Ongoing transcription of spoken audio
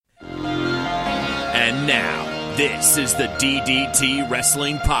And now, this is the DDT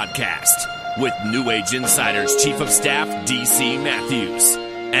Wrestling Podcast with New Age Insider's Chief of Staff, DC Matthews,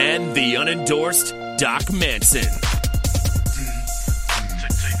 and the unendorsed Doc Manson.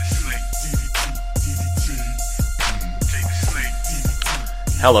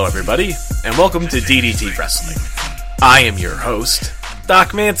 Hello, everybody, and welcome to DDT Wrestling. I am your host,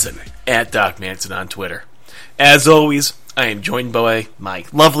 Doc Manson, at Doc Manson on Twitter. As always, I am joined by my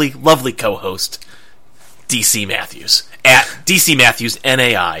lovely, lovely co-host, DC Matthews, at DC Matthews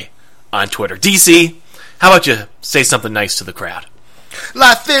NAI on Twitter. DC, how about you say something nice to the crowd?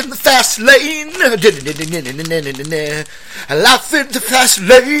 Life in the fast lane. Life in the fast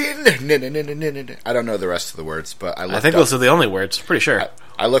lane. I don't know the rest of the words, but I think those are the only words, pretty sure.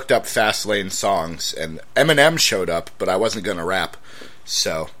 I looked up fast lane songs, and Eminem showed up, but I wasn't going to rap.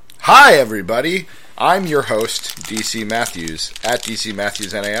 So, hi everybody. I'm your host, DC Matthews, at DC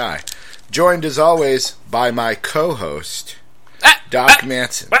Matthews NAI. Joined as always by my co-host, Doc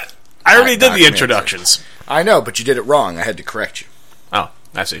Manson. I already did the introductions. Manson. I know, but you did it wrong. I had to correct you. Oh,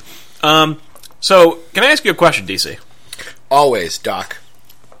 I see. So, can I ask you a question, DC? Always, Doc.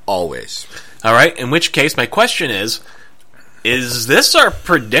 Always. All right, in which case, my question is this our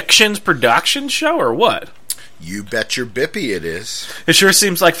predictions production show, or what? You bet your bippy it is. It sure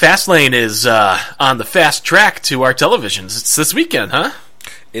seems like Fastlane is on the fast track to our televisions. It's this weekend, huh?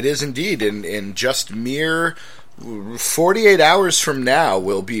 It is indeed. In just mere 48 hours from now,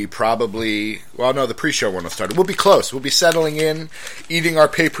 we'll be probably... Well, no, the pre-show won't have started. We'll be close. We'll be settling in, eating our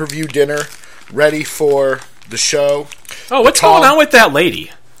pay-per-view dinner, ready for the show. Oh, what's going on with that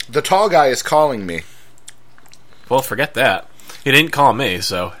lady? The tall guy is calling me. Well, forget that. He didn't call me,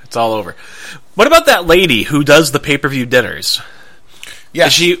 so it's all over. What about that lady who does the pay-per-view dinners? Yeah.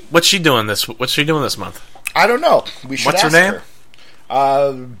 What's she doing this month? I don't know. We should What's ask her name? her.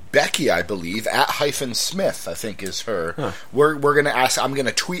 Becky, I believe, at _Smith, I think is her. Huh. We're going to ask. I'm going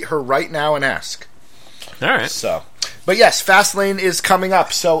to tweet her right now and ask. All right. So, but yes, Fastlane is coming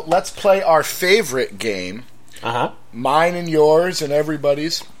up. So let's play our favorite game. Mine and yours and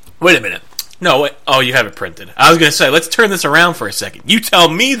everybody's. Wait a minute. No, wait. Oh, you have it printed. I was going to say, let's turn this around for a second. You tell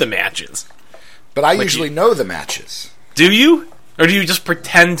me the matches. But I usually know the matches. Do you? Or do you just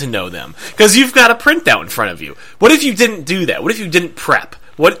pretend to know them? Because you've got a printout in front of you. What if you didn't do that? What if you didn't prep?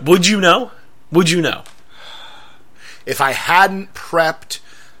 What would you know? Would you know? If I hadn't prepped,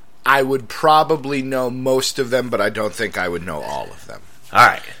 I would probably know most of them, but I don't think I would know all of them. All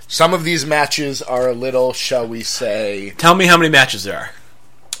right. Some of these matches are a little, shall we say... Tell me how many matches there are.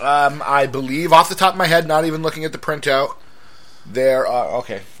 I believe, off the top of my head, not even looking at the printout, there are...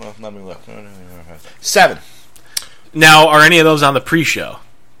 Okay, well, let me look. 7. Now, are any of those on the pre-show?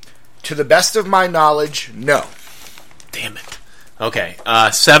 To the best of my knowledge, no. Damn it. Okay,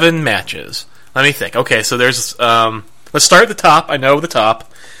 7 matches. Let me think. Okay, so there's... let's start at the top. I know the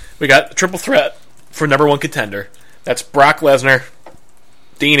top. We got the triple threat for number 1 contender. That's Brock Lesnar,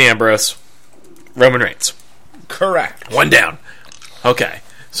 Dean Ambrose, Roman Reigns. Correct. 1 down. Okay,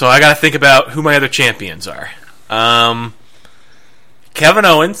 so I got to think about who my other champions are. Kevin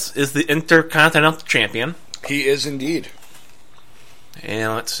Owens is the Intercontinental Champion. He is indeed.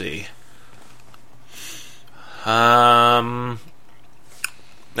 And let's see. And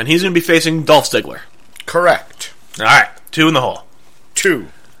he's going to be facing Dolph Ziggler. Correct. All right, 2 in the hole. 2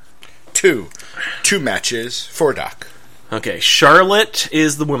 matches for Doc. Okay, Charlotte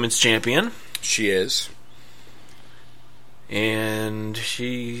is the women's champion. She is. And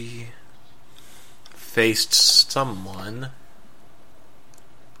she faced someone.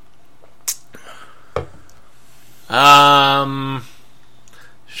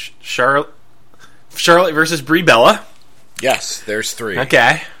 Charlotte versus Brie Bella. Yes, there's 3.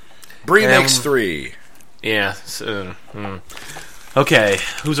 Okay. Brie makes 3. Yeah. Okay,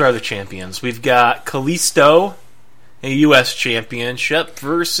 who's our other champions? We've got Kalisto, a U.S. championship,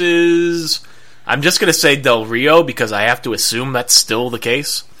 versus... I'm just going to say Del Rio because I have to assume that's still the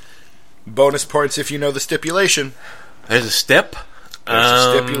case. Bonus points if you know the stipulation. There's a stip? There's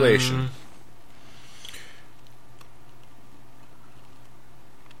a stipulation.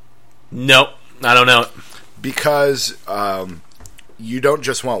 Nope, I don't know. Because you don't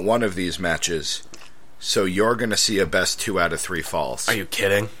just want one of these matches, so you're going to see a best 2 out of 3 falls. Are you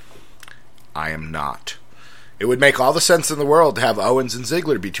kidding? I am not. It would make all the sense in the world to have Owens and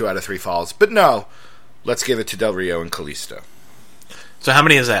Ziggler be 2 out of 3 falls, but no. Let's give it to Del Rio and Kalisto. So how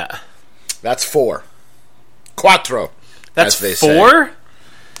many is that? That's 4. Cuatro. That's 4?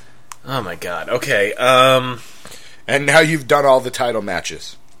 Oh my god. Okay. And now you've done all the title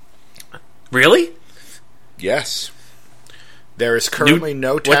matches. Really? Yes. There is currently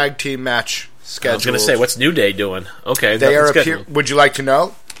no tag team match scheduled. I was going to say, what's New Day doing? Okay, they are scheduled. Would you like to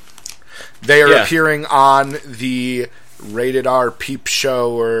know? They are Yeah. appearing on the Rated R Peep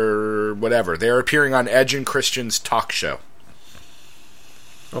Show or whatever. They are appearing on Edge and Christian's talk show.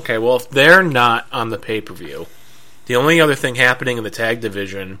 Okay, well, if they're not on the pay-per-view, the only other thing happening in the tag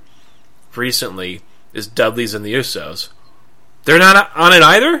division recently is Dudley's and the Usos. They're not on it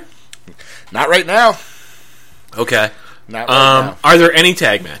either? Not right now. Okay. Not right now. Are there any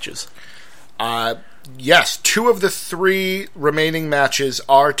tag matches? Yes, 2 of the 3 remaining matches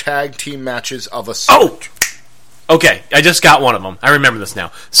are tag team matches of a sort. Oh! Okay, I just got one of them. I remember this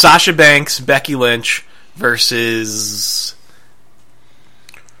now. Sasha Banks, Becky Lynch versus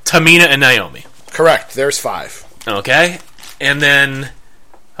Tamina and Naomi. Correct, there's 5. Okay, and then...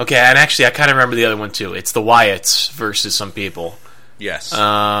 Okay, and actually, I kind of remember the other one, too. It's the Wyatts versus some people. Yes.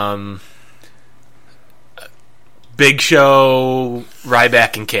 Big Show,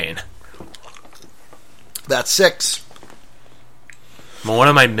 Ryback, and Kane. That's 6. Well, what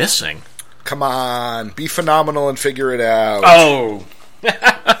am I missing? Come on, be phenomenal and figure it out. Oh!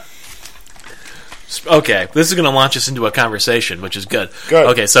 Okay, this is going to launch us into a conversation, which is good. Good.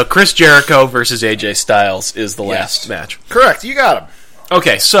 Okay, so Chris Jericho versus AJ Styles is the last match. Correct, you got him.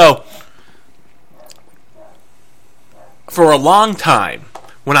 Okay, so for a long time,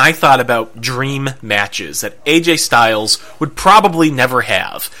 when I thought about dream matches that AJ Styles would probably never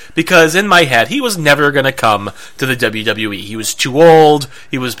have, because in my head, he was never going to come to the WWE. He was too old,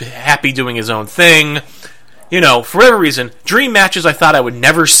 he was happy doing his own thing. You know, for whatever reason, dream matches I thought I would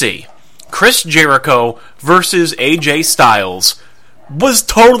never see. Chris Jericho versus AJ Styles was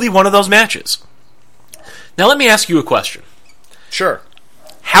totally one of those matches. Now let me ask you a question. Sure.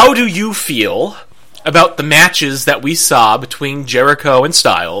 How do you feel about the matches that we saw between Jericho and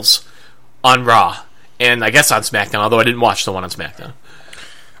Styles on Raw? And I guess on SmackDown, although I didn't watch the one on SmackDown.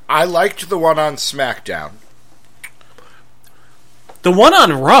 I liked the one on SmackDown. The one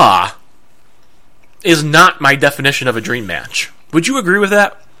on Raw is not my definition of a dream match. Would you agree with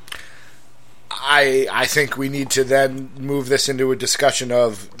that? I think we need to then move this into a discussion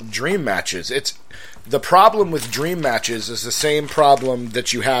of dream matches. It's the problem with dream matches is the same problem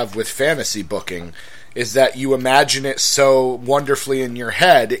that you have with fantasy booking, is that you imagine it so wonderfully in your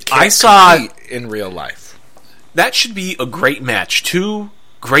head it can't compete in real life. That should be a great match. 2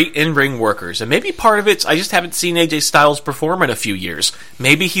 great in-ring workers. And maybe part of it's I just haven't seen AJ Styles perform in a few years.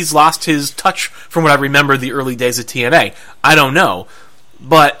 Maybe he's lost his touch from what I remember the early days of TNA. I don't know.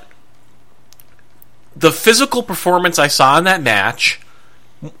 But the physical performance I saw in that match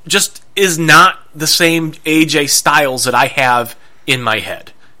just is not the same AJ Styles that I have in my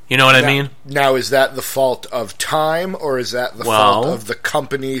head. You know what I mean? Now, is that the fault of time, or is that the fault of the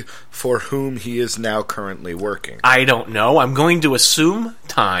company for whom he is now currently working? I don't know. I'm going to assume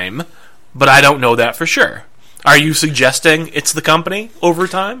time, but I don't know that for sure. Are you suggesting it's the company over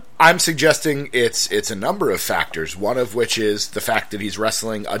time? I'm suggesting it's a number of factors, one of which is the fact that he's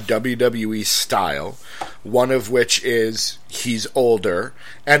wrestling a WWE style, one of which is he's older,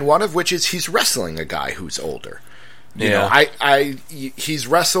 and one of which is he's wrestling a guy who's older. You know, he's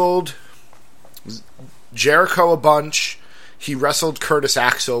wrestled Jericho a bunch. He wrestled Curtis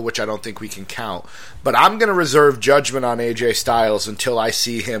Axel, which I don't think we can count. But I'm going to reserve judgment on AJ Styles until I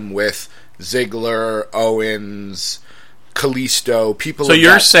see him with Ziggler, Owens, Kalisto, people. So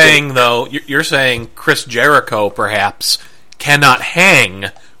you're saying, though, you're saying Chris Jericho perhaps cannot hang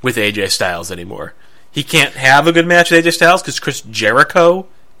with AJ Styles anymore. He can't have a good match with AJ Styles because Chris Jericho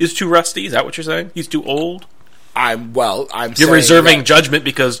is too rusty. Is that what you're saying? He's too old. You're reserving judgment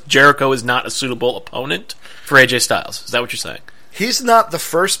because Jericho is not a suitable opponent for AJ Styles. Is that what you're saying? He's not the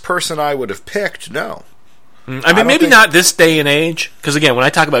first person I would have picked, no. I mean, maybe not this day and age, because again, when I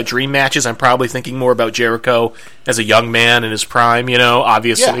talk about dream matches, I'm probably thinking more about Jericho as a young man in his prime, you know,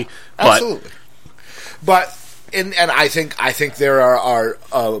 obviously. Yeah, absolutely. But I think there are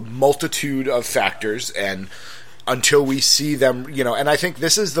a multitude of factors, and until we see them, you know, and I think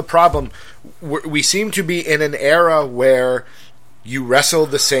this is the problem. We seem to be in an era where you wrestle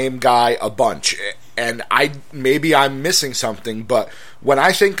the same guy a bunch, and maybe I'm missing something, but when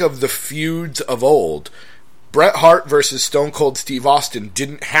I think of the feuds of old, Bret Hart versus Stone Cold Steve Austin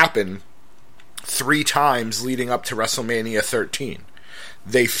didn't happen 3 times leading up to WrestleMania 13.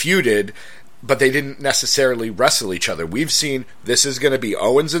 They feuded, but they didn't necessarily wrestle each other. We've seen this is going to be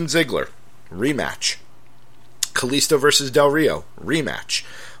Owens and Ziggler, rematch. Kalisto versus Del Rio, rematch.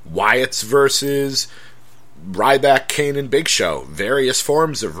 Wyatt's versus Ryback, Kane, and Big Show, various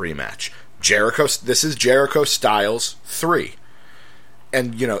forms of rematch. This is Jericho Styles 3.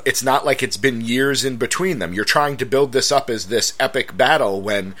 And, it's not like it's been years in between them. You're trying to build this up as this epic battle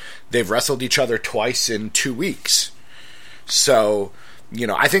when they've wrestled each other twice in 2 weeks. So,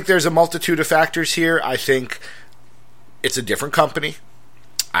 I think there's a multitude of factors here. I think it's a different company.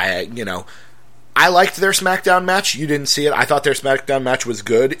 I liked their SmackDown match. You didn't see it. I thought their SmackDown match was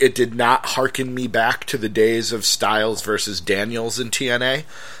good. It did not hearken me back to the days of Styles versus Daniels in TNA,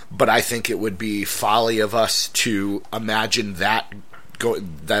 but I think it would be folly of us to imagine that's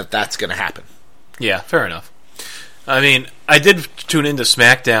going to happen. Yeah, fair enough. I mean, I did tune into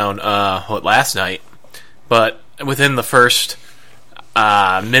SmackDown last night, but within the first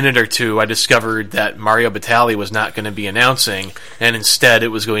minute or two, I discovered that Mario Batali was not going to be announcing, and instead it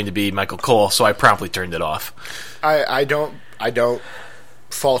was going to be Michael Cole, so I promptly turned it off. I don't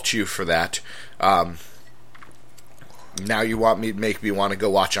fault you for that. Now you make me want to go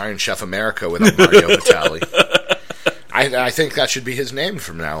watch Iron Chef America without Mario Batali. I think that should be his name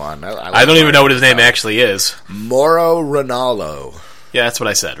from now on. I don't even know what his name actually is. Mauro Ranallo. Yeah, that's what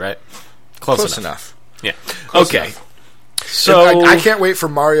I said, right? Close enough. Yeah. Close okay. enough. So I can't wait for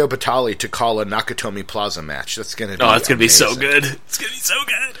Mario Batali to call a Nakatomi Plaza match. That's going to be it's going to be so good. It's going to be so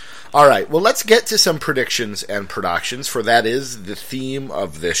good. All right, well, let's get to some predictions and productions, for that is the theme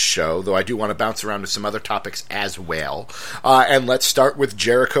of this show, though I do want to bounce around to some other topics as well. And let's start with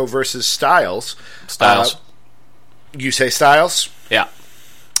Jericho versus Styles. Styles. You say Styles? Yeah.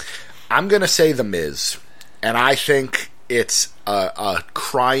 I'm going to say The Miz, and I think it's a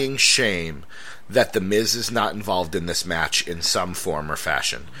crying shame that The Miz is not involved in this match in some form or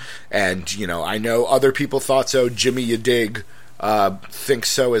fashion. And, I know other people thought so. Jimmy You Dig thinks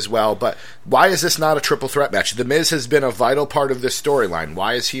so as well. But why is this not a triple threat match? The Miz has been a vital part of this storyline.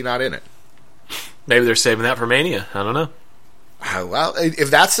 Why is he not in it? Maybe they're saving that for Mania. I don't know. Well,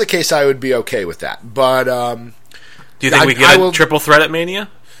 if that's the case, I would be okay with that. But do you think we get a triple threat at Mania?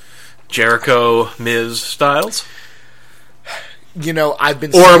 Jericho, Miz, Styles? I've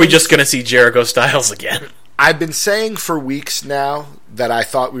been. Or are we just going to see Jericho Styles again? I've been saying for weeks now that I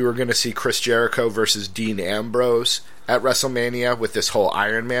thought we were going to see Chris Jericho versus Dean Ambrose at WrestleMania with this whole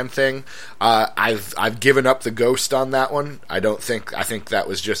Iron Man thing. I've given up the ghost on that one. I think that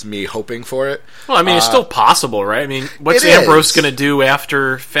was just me hoping for it. Well, I mean, it's still possible, right? I mean, what's Ambrose going to do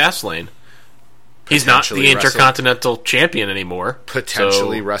after Fastlane? He's not the Intercontinental Champion anymore.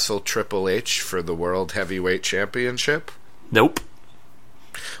 Potentially wrestle Triple H for the World Heavyweight Championship. Nope.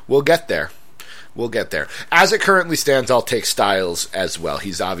 We'll get there. As it currently stands, I'll take Styles as well.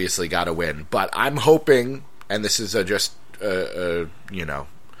 He's obviously got to win. But I'm hoping, and this is just a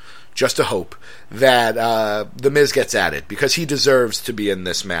hope, that The Miz gets added. Because he deserves to be in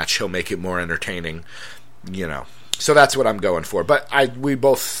this match. He'll make it more entertaining. So that's what I'm going for. But we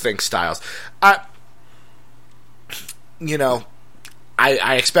both think Styles. I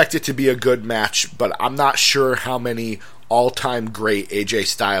expect it to be a good match, but I'm not sure how many all-time great AJ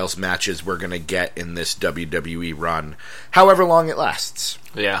Styles matches we're going to get in this WWE run, however long it lasts.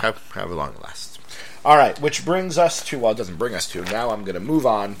 Yeah. However long it lasts. All right, which brings us to, well, it doesn't bring us to, now I'm going to move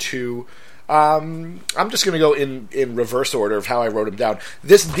on to, I'm just going to go in reverse order of how I wrote them down.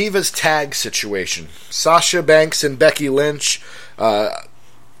 This Divas tag situation. Sasha Banks and Becky Lynch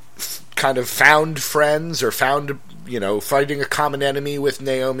kind of found friends or found, fighting a common enemy with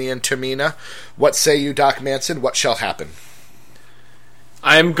Naomi and Tamina. What say you, Doc Manson? What shall happen?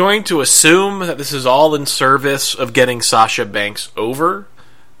 I'm going to assume that this is all in service of getting Sasha Banks over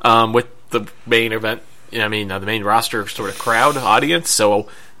with the main event. The main roster sort of crowd audience. So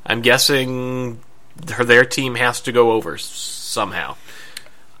I'm guessing their team has to go over somehow.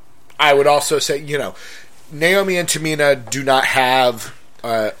 I would also say, Naomi and Tamina do not have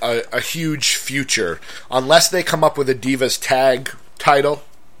a huge future unless they come up with a Divas tag title,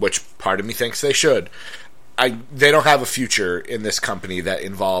 which part of me thinks they should. They don't have a future in this company that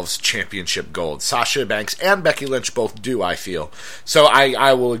involves championship gold. Sasha Banks and Becky Lynch both do, I feel. So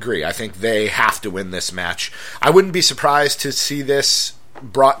I will agree. I think they have to win this match. I wouldn't be surprised to see this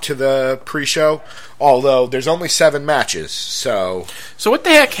brought to the pre-show, although there's only 7 matches, so what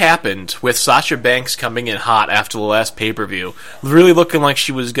the heck happened with Sasha Banks coming in hot after the last pay-per-view, really looking like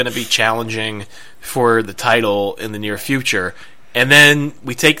she was going to be challenging for the title in the near future, and then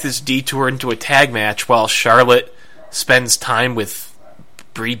we take this detour into a tag match while Charlotte spends time with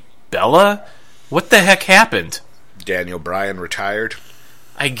Brie Bella? What the heck happened? Daniel Bryan retired?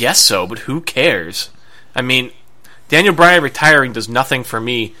 I guess so, but who cares? I mean, Daniel Bryan retiring does nothing for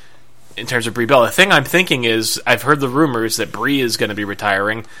me in terms of Brie Bella. The thing I'm thinking is, I've heard the rumors that Brie is going to be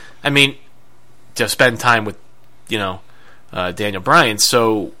retiring. I mean, to spend time with, Daniel Bryan.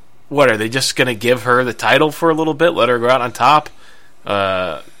 So, what, are they just going to give her the title for a little bit, let her go out on top?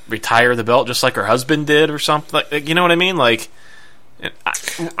 retire the belt just like her husband did or something. Like, you know what I mean? Like,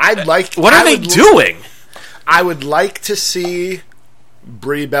 what are they doing? I would like to see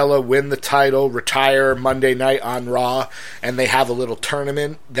Brie Bella win the title, retire Monday night on Raw, and they have a little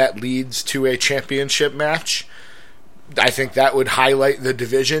tournament that leads to a championship match. I think that would highlight the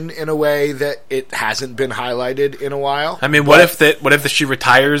division in a way that it hasn't been highlighted in a while. I mean, what if she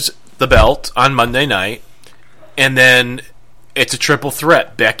retires the belt on Monday night, and then it's a triple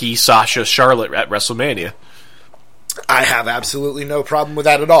threat: Becky, Sasha, Charlotte at WrestleMania? I have absolutely no problem with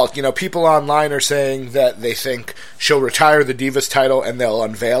that at all. You know, people online are saying that they think she'll retire the Divas title and they'll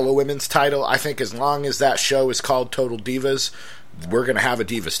unveil a women's title. I think as long as that show is called Total Divas, we're going to have a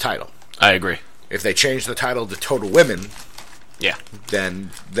Divas title. I agree. If they change the title to Total Women, yeah,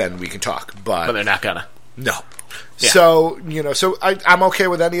 then we can talk. But they're not gonna. No. Yeah. So I'm okay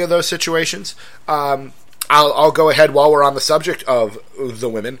with any of those situations. I'll go ahead while we're on the subject of the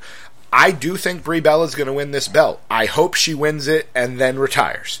women. I do think Brie Bella's going to win this belt. I hope she wins it and then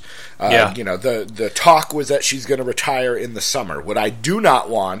retires. Yeah. You know, the talk was that she's going to retire in the summer. What I do not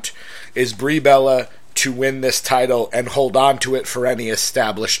want is Brie Bella to win this title and hold on to it for any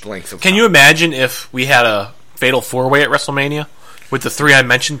established length of time. Can you imagine if we had a Fatal 4-Way at WrestleMania with the three I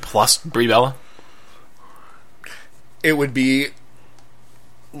mentioned plus Brie Bella? It would be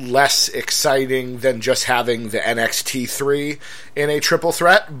less exciting than just having the NXT 3 in a triple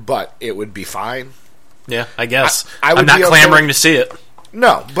threat, but it would be fine. Yeah, I guess. I'm not clamoring to see it.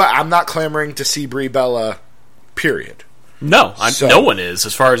 No, but I'm not clamoring to see Brie Bella, period. No, no one is,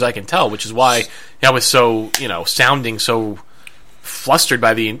 as far as I can tell, which is why I was so, sounding so flustered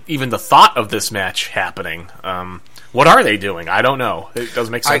by even the thought of this match happening. What are they doing? I don't know. It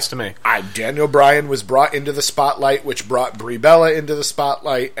doesn't make sense to me. Daniel Bryan was brought into the spotlight, which brought Brie Bella into the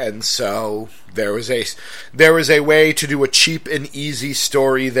spotlight, and so there was a way to do a cheap and easy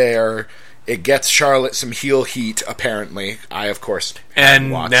story there. It gets Charlotte some heel heat, apparently. I, of course,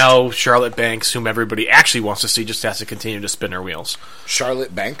 and watched. Now Charlotte Banks, whom everybody actually wants to see, just has to continue to spin her wheels.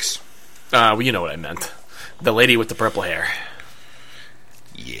 Charlotte Banks? Well, you know what I meant. The lady with the purple hair.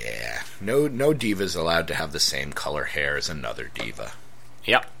 Yeah. No diva's allowed to have the same color hair as another diva.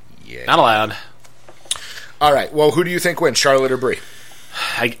 Yep. Yeah. Not allowed. All right. Well, who do you think wins, Charlotte or Brie?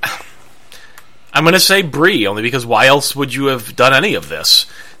 I'm going to say Brie, only because why else would you have done any of this?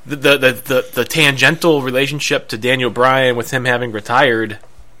 The tangential relationship to Daniel Bryan with him having retired,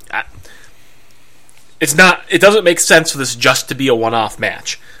 it doesn't make sense for this just to be a one-off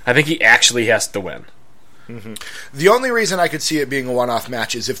match. I think he actually has to win. Mm-hmm. The only reason I could see it being a one-off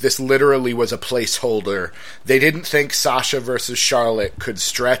match is if this literally was a placeholder. They didn't think Sasha versus Charlotte could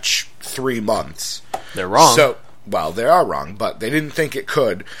stretch 3 months. They're wrong. They are wrong, but they didn't think it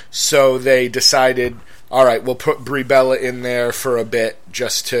could. So they decided, all right, we'll put Brie Bella in there for a bit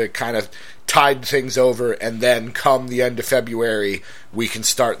just to kind of tide things over, and then come the end of February, we can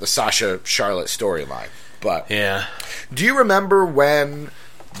start the Sasha-Charlotte storyline. But yeah. Do you remember when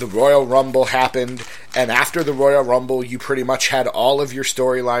the Royal Rumble happened, and after the Royal Rumble, you pretty much had all of your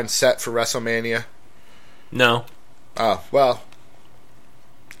storylines set for WrestleMania? No. Oh, well,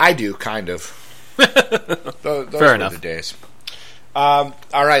 I do, kind of. Those Fair enough. were the days. All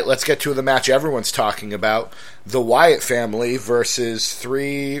right, let's get to the match everyone's talking about. The Wyatt family versus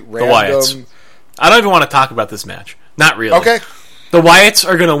 3 random... The Wyatts. I don't even want to talk about this match. Not really. Okay. The Wyatts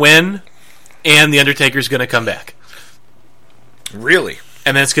are going to win, and The Undertaker's going to come back. Really?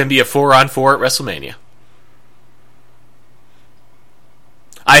 And then it's going to be a 4-on-4 at WrestleMania.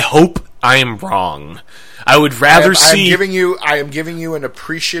 I hope I am wrong. I would rather see... I am giving you an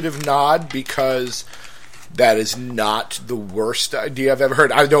appreciative nod because that is not the worst idea I've ever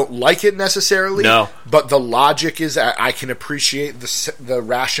heard. I don't like it necessarily. No. But the logic is I can appreciate the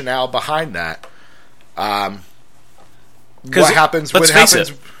rationale behind that. What happens... Let's face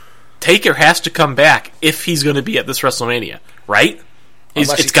it. Taker has to come back if he's going to be at this WrestleMania, right?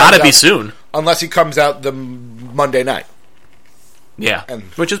 It's got to be soon. Unless he comes out the Monday night. Yeah,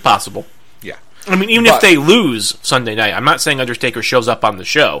 which is possible. Yeah. I mean, even if they lose Sunday night, I'm not saying Undertaker shows up on the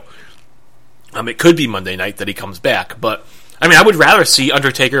show. It could be Monday night that he comes back, but I mean, I would rather see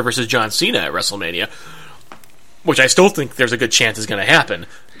Undertaker versus John Cena at WrestleMania, which I still think there's a good chance is going to happen.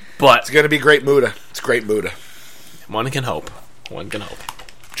 But it's going to be great Muda. It's great Muda. One can hope. One can hope.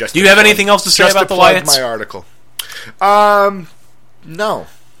 Do you have anything else to say about the Wyatts? My article. No.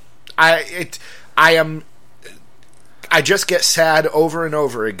 I just get sad over and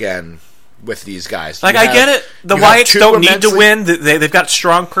over again with these guys. I get it. The Wyatts don't need to win. They've got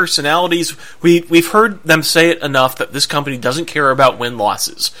strong personalities. We've heard them say it enough that this company doesn't care about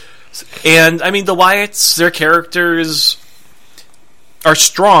win-losses. And, I mean, the Wyatts, their characters... are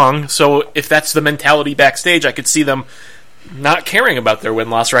strong, so if that's the mentality backstage, I could see them not caring about their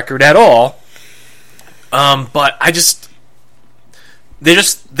win-loss record at all. But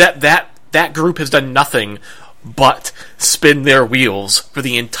that group has done nothing but spin their wheels for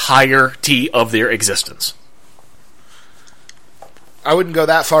the entirety of their existence. I wouldn't go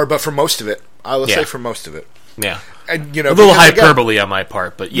that far, but for most of it. I will say for most of it. Yeah. And, a little hyperbole on my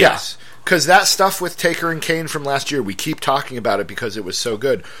part, but yeah. Yes. Because that stuff with Taker and Kane from last year, we keep talking about it because it was so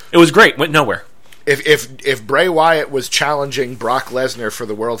good. It was great. Went nowhere. If Bray Wyatt was challenging Brock Lesnar for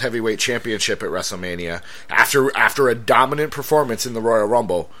the World Heavyweight Championship at WrestleMania after a dominant performance in the Royal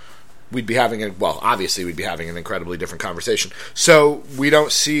Rumble, we'd be having obviously we'd be having an incredibly different conversation. So we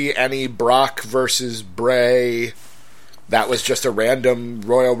don't see any Brock versus Bray. That was just a random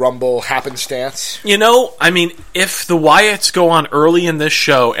Royal Rumble happenstance. If the Wyatts go on early in this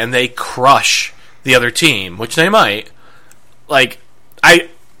show and they crush the other team, which they might,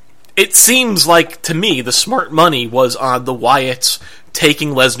 it seems like, to me, the smart money was on the Wyatts taking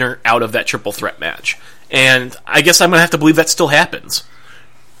Lesnar out of that triple threat match. And I guess I'm going to have to believe that still happens.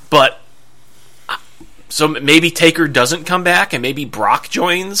 But, so maybe Taker doesn't come back and maybe Brock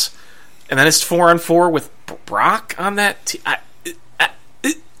joins, and then it's 4-on-4 with Brock on that team.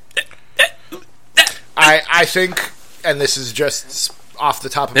 I think, and this is just off the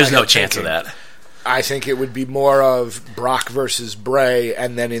top of my head. There's no chance of that. I think it would be more of Brock versus Bray,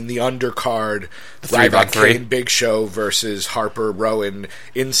 and then in the undercard, Ryback Kane Big Show versus Harper Rowan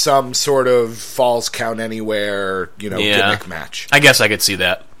in some sort of Falls Count Anywhere, gimmick match. I guess I could see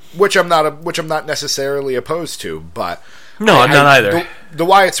that. Which I'm not necessarily opposed to, but no, I'm not either. The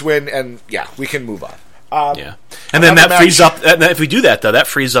Wyatts win, and we can move on. And then that frees up. If we do that, though, that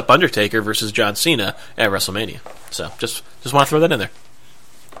frees up Undertaker versus John Cena at WrestleMania. So just want to throw that in there.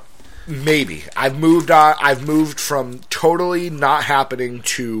 Maybe I've moved on. I've moved from totally not happening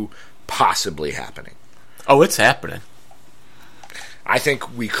to possibly happening. Oh, it's happening. I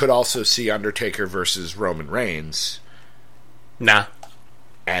think we could also see Undertaker versus Roman Reigns. Nah,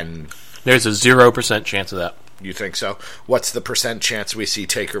 and there's a 0% chance of that. You think so? What's the percent chance we see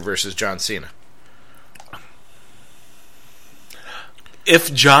Taker versus John Cena?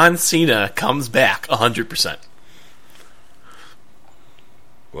 If John Cena comes back, 100%.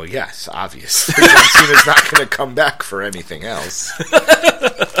 Well, yes, obviously. John Cena's not going to come back for anything else.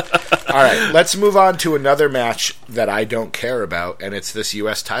 All right, let's move on to another match that I don't care about, and it's this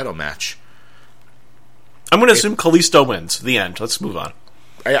U.S. title match. I'm going to assume Kalisto wins. The end. Let's move on.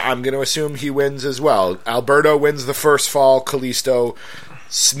 I'm going to assume he wins as well. Alberto wins the first fall. Kalisto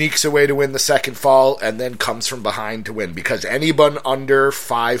sneaks away to win the second fall, and then comes from behind to win. Because anyone under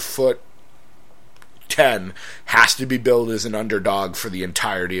 5'10" has to be billed as an underdog for the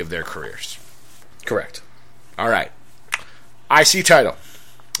entirety of their careers. Correct. All right. IC title.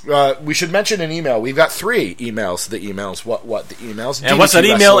 We should mention an email. We've got 3 emails. The emails. What the emails? And DDT what's that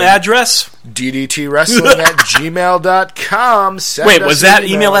email address? DDTwrestling@gmail.com. Wait, was that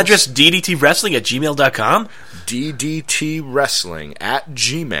email address DDTwrestling@gmail.com?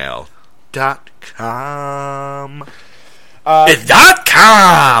 DDTwrestling@gmail.com.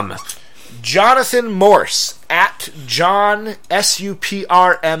 .com. Jonathan Morse @John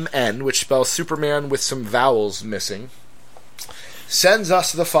SUPRMN, which spells Superman with some vowels missing, sends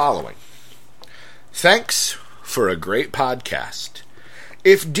us the following. Thanks for a great podcast.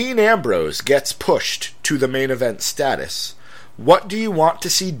 If Dean Ambrose gets pushed to the main event status, what do you want to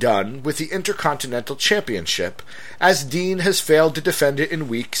see done with the Intercontinental Championship, as Dean has failed to defend it in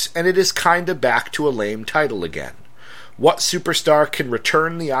weeks and it is kinda back to a lame title again? What superstar can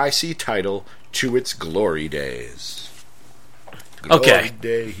return the IC title to its glory days? Okay.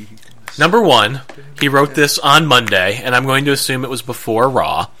 Days. Number 1, he wrote this on Monday, and I'm going to assume it was before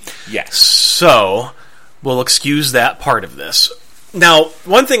Raw. Yes. So, we'll excuse that part of this. Now,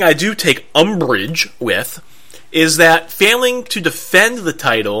 one thing I do take umbrage with is that failing to defend the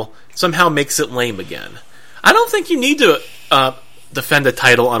title somehow makes it lame again. I don't think you need to defend a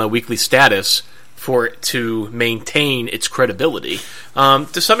title on a weekly status for it to maintain its credibility.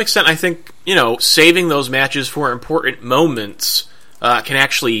 To some extent, I think, saving those matches for important moments can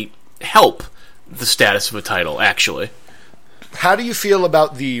actually help the status of a title, actually. How do you feel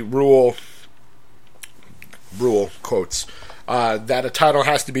about the rule quotes, that a title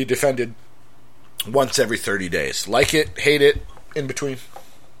has to be defended once every 30 days? Like it, hate it, in between?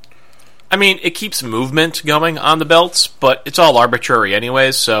 I mean, it keeps movement going on the belts, but it's all arbitrary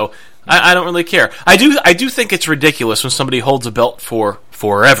anyways, so I don't really care. I do think it's ridiculous when somebody holds a belt for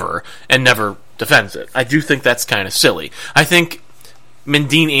forever and never defends it. I do think that's kind of silly. I think when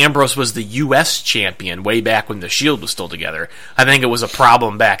Dean Ambrose was the U.S. champion way back when the Shield was still together. I think it was a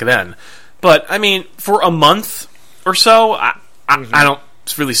problem back then. But, I mean, for a month or so, I don't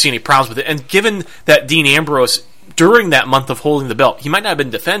really see any problems with it. And given that Dean Ambrose, during that month of holding the belt, he might not have been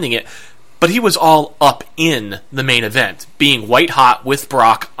defending it, but he was all up in the main event, being white hot with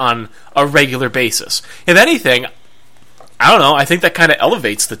Brock on a regular basis. If anything, I don't know, I think that kind of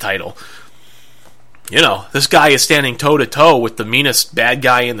elevates the title. You know, this guy is standing toe-to-toe with the meanest bad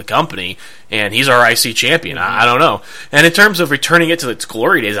guy in the company, and he's our IC champion. I don't know. And in terms of returning it to its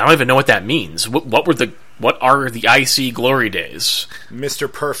glory days, I don't even know what that means. What are the IC glory days? Mr.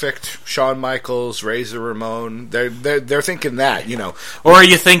 Perfect, Shawn Michaels, Razor Ramon. They're thinking that, you know. Or are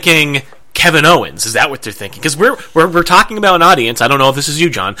you thinking Kevin Owens? Is that what they're thinking? Because we're talking about an audience. I don't know if this is you,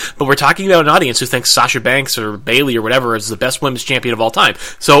 John, but we're talking about an audience who thinks Sasha Banks or Bayley or whatever is the best women's champion of all time.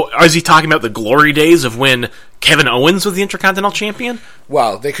 So is he talking about the glory days of when Kevin Owens was the Intercontinental Champion?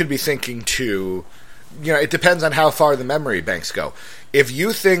 Well, they could be thinking too. You know, it depends on how far the memory banks go. If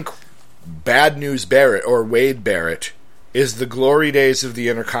you think Bad News Barrett or Wade Barrett is the glory days of the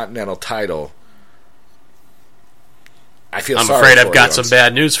Intercontinental title, I'm afraid I've got some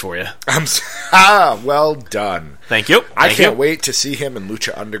bad news for you. Well done. Thank you. I can't wait to see him in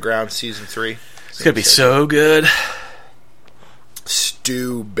Lucha Underground Season 3. It's going to be so good.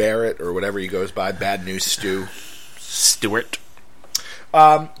 Stu Barrett, or whatever he goes by. Bad News Stu. Stewart.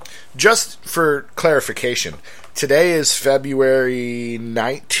 Just for clarification, today is February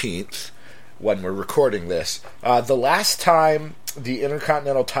 19th when we're recording this. The last time the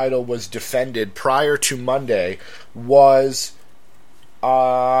Intercontinental title was defended prior to Monday was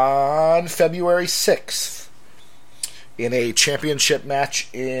on February 6th in a championship match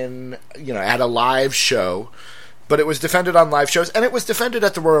at a live show. But it was defended on live shows, and it was defended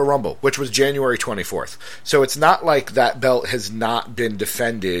at the Royal Rumble, which was January 24th. So it's not like that belt has not been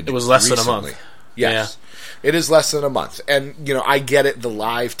defended. It was less recently. than a month. Yes. Yeah. It is less than a month. And, I get it, the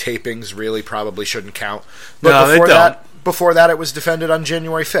live tapings really probably shouldn't count. But no, they don't. Before that, it was defended on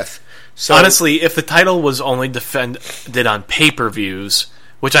January 5th. So, honestly, if the title was only defended on pay-per-views,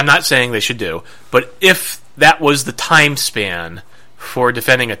 which I'm not saying they should do, but if that was the time span for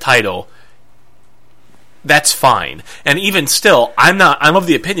defending a title, that's fine. And even still, I'm of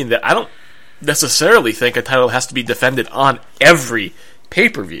the opinion that I don't necessarily think a title has to be defended on every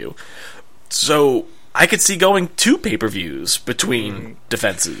pay-per-view. So I could see going 2 pay-per-views between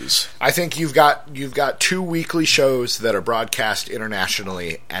defenses. I think you've got 2 weekly shows that are broadcast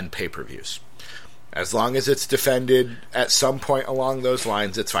internationally and pay-per-views. As long as it's defended at some point along those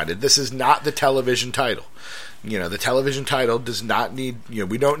lines, it's fine. This is not the television title. The television title does not need,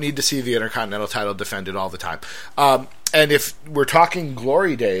 we don't need to see the Intercontinental title defended all the time. And if we're talking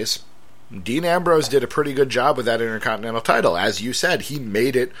glory days, Dean Ambrose did a pretty good job with that Intercontinental title. As you said, he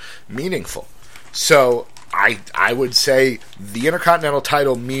made it meaningful. So I would say the Intercontinental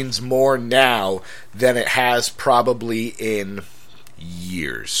title means more now than it has probably in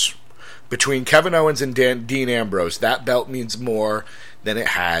years. Between Kevin Owens and Dean Ambrose, that belt means more than it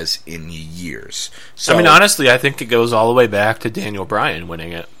has in years. So, honestly, I think it goes all the way back to Daniel Bryan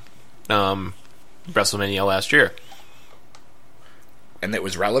winning it WrestleMania last year. And it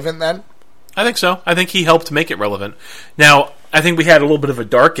was relevant then? I think so. I think he helped make it relevant. Now, I think we had a little bit of a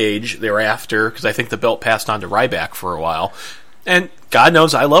dark age thereafter, because I think the belt passed on to Ryback for a while. And God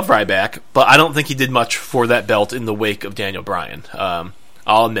knows I love Ryback, but I don't think he did much for that belt in the wake of Daniel Bryan.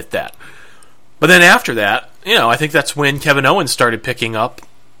 I'll admit that. But then after that, I think that's when Kevin Owens started picking up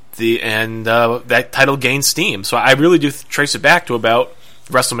that title gained steam. So I really do trace it back to about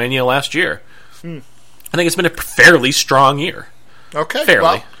WrestleMania last year. I think it's been a fairly strong year. Okay, fairly.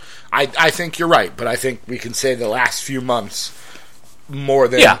 Well, I think you're right, but I think we can say the last few months more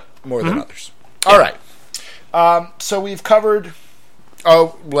than others. All right. So we've covered.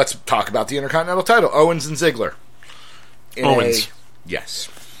 Oh, let's talk about the Intercontinental title. Owens and Ziggler. Owens. Yes.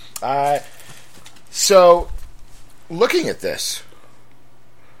 So, looking at this,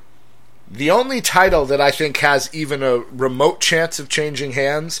 the only title that I think has even a remote chance of changing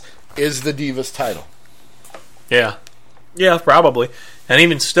hands is the Divas title. Yeah. Yeah, probably. And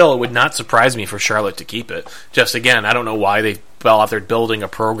even still, it would not surprise me for Charlotte to keep it. Just, again, I don't know why they fell out there building a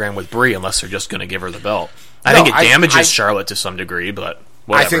program with Brie unless they're just going to give her the belt. I think it damages Charlotte to some degree, but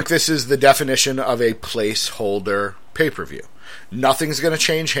whatever. I think this is the definition of a placeholder pay-per-view. Nothing's going to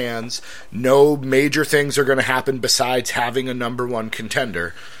change hands. No major things are going to happen besides having a number one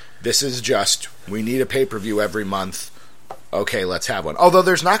contender. This is just, we need a pay-per-view every month. Okay, let's have one. Although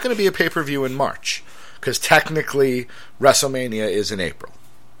there's not going to be a pay-per-view in March, because technically WrestleMania is in April.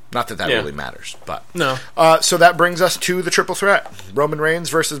 Not that really matters, but no. So that brings us to the triple threat: Roman Reigns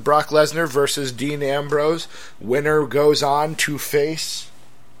versus Brock Lesnar versus Dean Ambrose. Winner goes on to face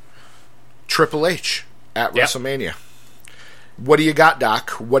Triple H at WrestleMania. What do you got,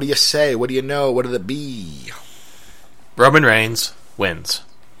 Doc? What do you say? What do you know? What do the be? Roman Reigns wins.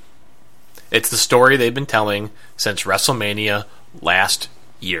 It's the story they've been telling since WrestleMania last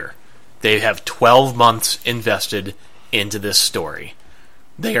year. They have 12 months invested into this story.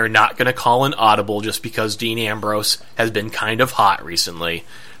 They are not going to call an audible just because Dean Ambrose has been kind of hot recently.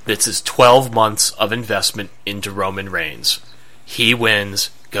 This is 12 months of investment into Roman Reigns. He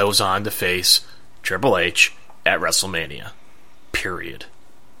wins, goes on to face Triple H at WrestleMania. Period.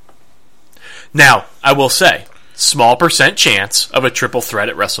 Now, I will say, small percent chance of a triple threat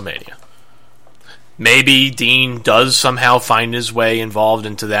at WrestleMania. Maybe Dean does somehow find his way involved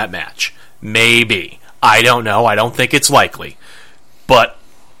into that match. Maybe. I don't know. I don't think it's likely. But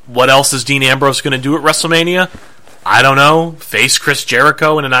what else is Dean Ambrose going to do at WrestleMania? I don't know. Face Chris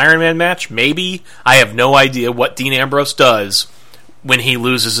Jericho in an Iron Man match? Maybe. I have no idea what Dean Ambrose does when he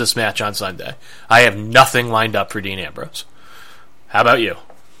loses this match on Sunday. I have nothing lined up for Dean Ambrose. How about you?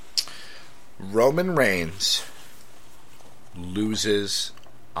 Roman Reigns loses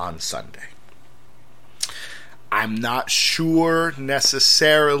on Sunday. I'm not sure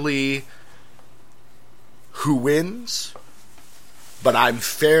necessarily who wins, but I'm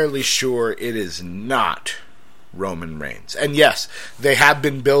fairly sure it is not Roman Reigns. And yes, they have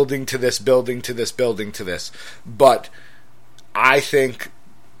been building to this, but I think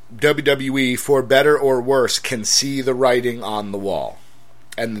WWE, for better or worse, can see the writing on the wall.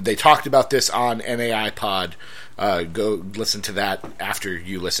 And they talked about this on NAI Pod. Go listen to that after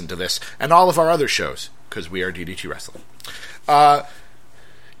you listen to this. And all of our other shows, because we are DDT Wrestling.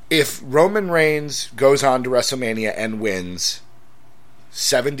 If Roman Reigns goes on to WrestleMania and wins,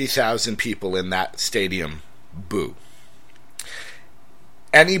 70,000 people in that stadium boo.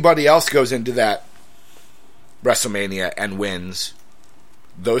 Anybody else goes into that WrestleMania and wins,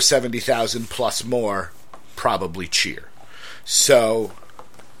 those 70,000 plus more probably cheer. So,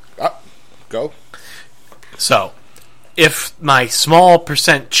 go. So, if my small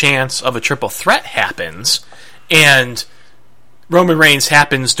percent chance of a triple threat happens, and Roman Reigns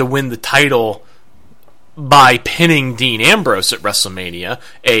happens to win the title by pinning Dean Ambrose at WrestleMania,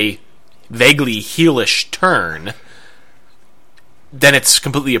 a vaguely heelish turn, then it's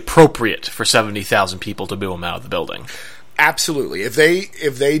completely appropriate for 70,000 people to boo him out of the building. Absolutely. If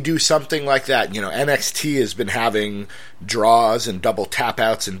they do something like that, NXT has been having draws and double tap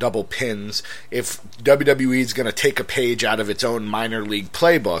outs and double pins. If WWE is going to take a page out of its own minor league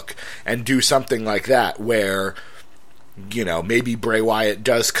playbook and do something like that where, maybe Bray Wyatt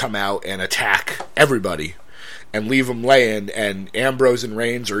does come out and attack everybody and leave them laying, and Ambrose and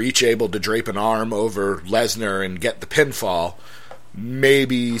Reigns are each able to drape an arm over Lesnar and get the pinfall,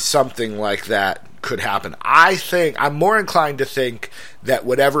 maybe something like that could happen. I'm more inclined to think that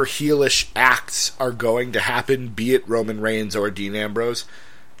whatever heelish acts are going to happen, be it Roman Reigns or Dean Ambrose,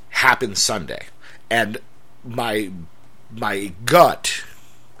 happen Sunday. And my gut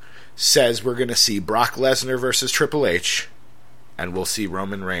says we're going to see Brock Lesnar versus Triple H, and we'll see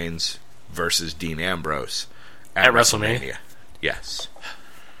Roman Reigns versus Dean Ambrose at WrestleMania. Yes.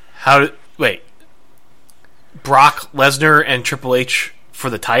 Wait. Brock Lesnar and Triple H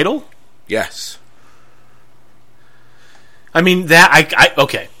for the title? Yes. I mean,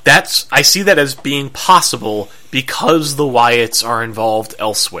 I see that as being possible because the Wyatts are involved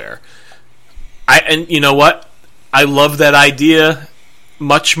elsewhere. And you know what? I love that idea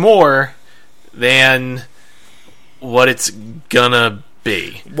much more than what it's gonna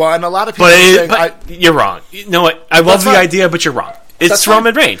be. Well, and a lot of people you're wrong. You know what? I love the idea, but you're wrong. It's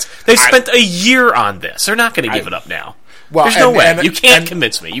Roman Reigns. They've spent a year on this. They're not going to give it up now. Well, there's no way. You can't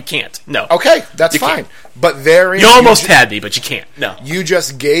convince me. You can't. No. Okay, that's fine. But therein, you almost had me, but you can't. No. You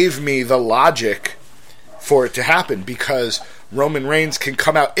just gave me the logic for it to happen because Roman Reigns can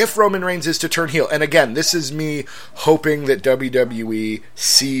come out if Roman Reigns is to turn heel. And again, this is me hoping that WWE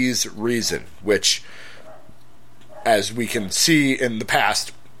sees reason, which, as we can see in the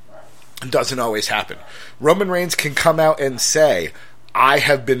past, doesn't always happen. Roman Reigns can come out and say, I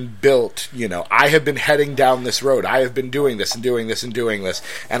have been built, I have been heading down this road. I have been doing this and doing this and doing this,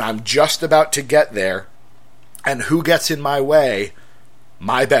 and I'm just about to get there. And who gets in my way?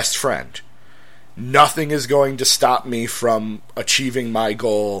 My best friend. Nothing is going to stop me from achieving my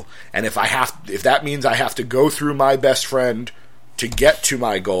goal. And if that means I have to go through my best friend to get to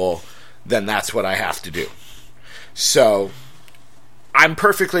my goal, then that's what I have to do. So, I'm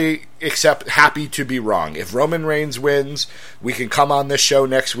perfectly happy to be wrong. If Roman Reigns wins, we can come on this show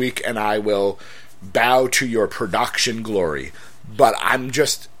next week and I will bow to your production glory. But I'm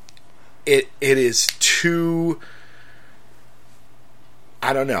just... It is too...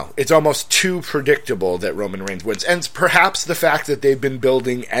 I don't know. It's almost too predictable that Roman Reigns wins. And perhaps the fact that they've been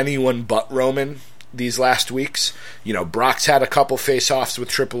building anyone but Roman these last weeks. You know, Brock's had a couple face-offs with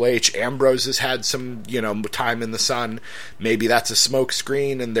Triple H. Ambrose has had some, time in the sun. Maybe that's a smoke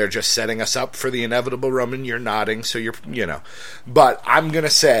screen and they're just setting us up for the inevitable. Roman, you're nodding, so you're. But I'm going to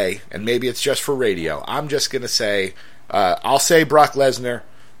say, and maybe it's just for radio, I'm just going to say, I'll say Brock Lesnar,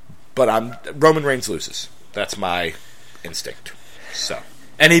 but Roman Reigns loses. That's my instinct. So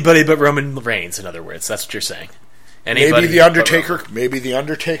anybody but Roman Reigns, in other words, that's what you're saying. Anybody maybe the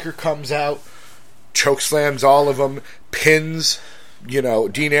Undertaker comes out, chokeslams all of them, pins,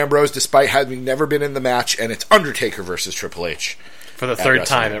 Dean Ambrose despite having never been in the match, and it's Undertaker versus Triple H for the third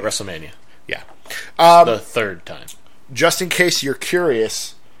time at WrestleMania. Yeah, the third time. Just in case you're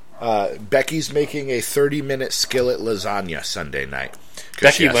curious, Becky's making a 30-minute skillet lasagna Sunday night.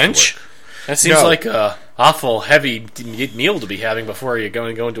 Becky Lynch? That seems like a awful heavy meal to be having before you're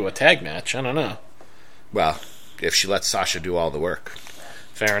going to go into a tag match. I don't know. Well, if she lets Sasha do all the work.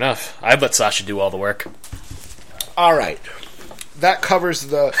 Fair enough. I'd let Sasha do all the work. All right. That covers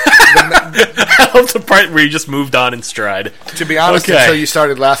the I love the part where you just moved on in stride. To be honest, until you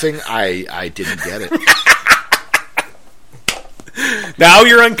started laughing, I didn't get it. Now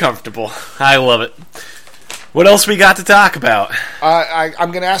you're uncomfortable. I love it. What else we got to talk about?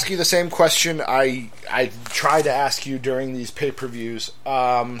 I'm going to ask you the same question I try to ask you during these pay-per-views.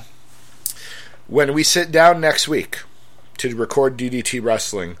 When we sit down next week to record DDT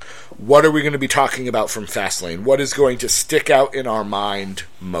Wrestling, what are we going to be talking about from Fastlane? What is going to stick out in our mind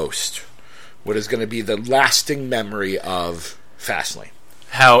most? What is going to be the lasting memory of Fastlane?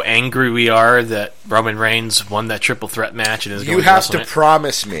 How angry we are that Roman Reigns won that triple threat match and is going to have to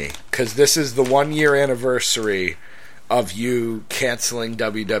promise me, because this is the 1-year anniversary of you canceling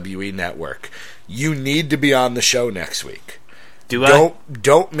WWE Network. You need to be on the show next week.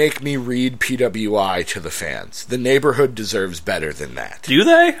 Don't make me read PWI to the fans. The neighborhood deserves better than that. Do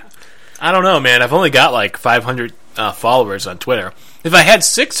they? I don't know, man. I've only got like 500 followers on Twitter. If I had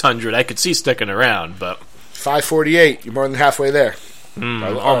 600, I could see sticking around, but 548. You're more than halfway there.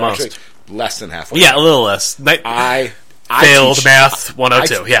 Almost. Actually, less than halfway. Yeah, a little less. I failed math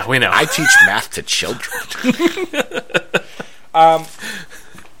 102. Yeah, we know. I teach math to children. I'm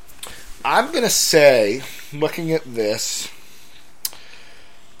going to say, looking at this,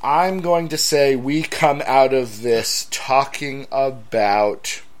 I'm going to say we come out of this talking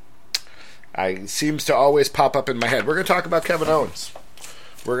about... It seems to always pop up in my head. We're going to talk about Kevin Owens.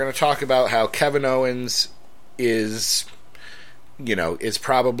 We're going to talk about how Kevin Owens is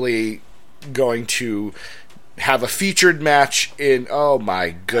probably going to have a featured match in... Oh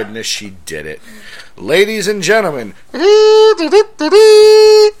my goodness, she did it. Ladies and gentlemen,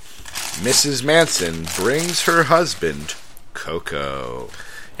 Mrs. Manson brings her husband, Coco.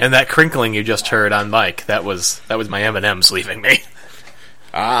 And that crinkling you just heard on mic, that was my M&M's leaving me.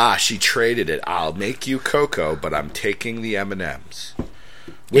 She traded it. I'll make you Coco, but I'm taking the M&M's.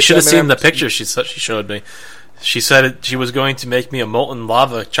 You should have seen the picture she showed me. She said she was going to make me a molten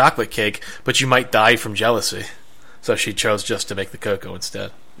lava chocolate cake, but you might die from jealousy. So she chose just to make the cocoa instead.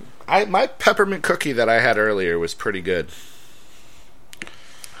 My peppermint cookie that I had earlier was pretty good.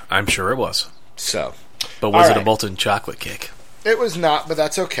 I'm sure it was. So, but was it a molten chocolate cake? It was not, but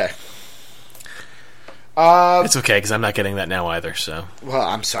that's okay. It's okay, because I'm not getting that now either, so... Well,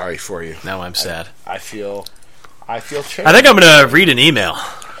 I'm sorry for you. Now I'm sad. I feel changed. I think I'm going to read an email.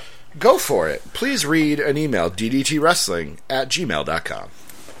 Go for it. Please read an email, ddtwrestling@gmail.com.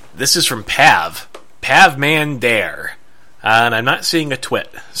 This is from Pav. Pavmandare. And I'm not seeing a twit,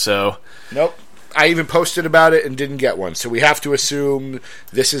 so... Nope. I even posted about it and didn't get one, so we have to assume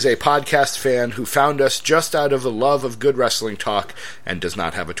this is a podcast fan who found us just out of the love of good wrestling talk and does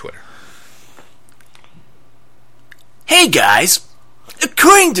not have a Twitter. Hey guys,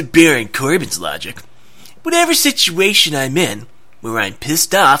 according to Baron Corbin's logic, whatever situation I'm in, where I'm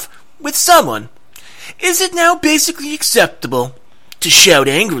pissed off with someone, is it now basically acceptable to shout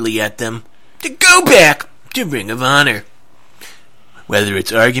angrily at them to go back to Ring of Honor? Whether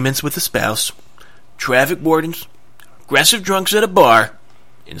it's arguments with a spouse, traffic wardens, aggressive drunks at a bar,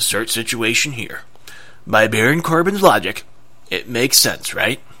 insert situation here. By Baron Corbin's logic, it makes sense,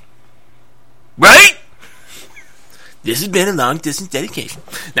 right? Right? This has been a long-distance dedication.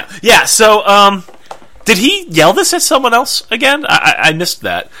 No. Yeah, so, Did he yell this at someone else again? I missed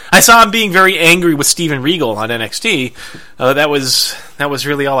that. I saw him being very angry with Steven Regal on NXT. That was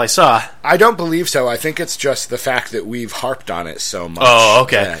really all I saw. I don't believe so. I think it's just the fact that we've harped on it so much. Oh,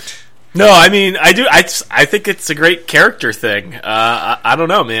 okay. No, I mean, I do. I think it's a great character thing. I don't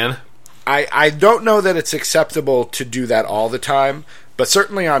know, man. I don't know that it's acceptable to do that all the time, but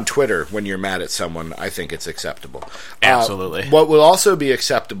certainly on Twitter, when you're mad at someone, I think it's acceptable. Absolutely. What will also be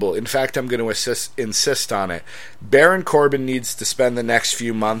acceptable, in fact, I'm going to insist on it, Baron Corbin needs to spend the next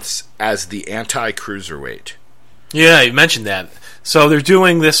few months as the anti-cruiserweight. Yeah, you mentioned that. So they're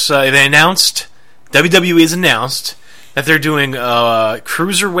doing this, WWE has announced that they're doing a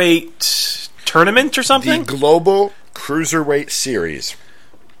cruiserweight tournament or something? The Global Cruiserweight Series.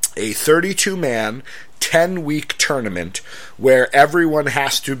 A 32-man, 10-week tournament where everyone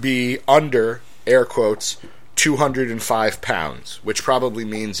has to be under, air quotes, 205 pounds, which probably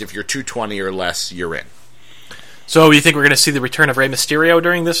means if you're 220 or less, you're in. So you think we're going to see the return of Rey Mysterio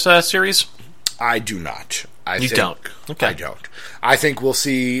during this series? I do not. You don't? Okay. I don't. I think we'll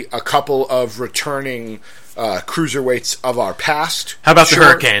see a couple of returning cruiserweights of our past. How about the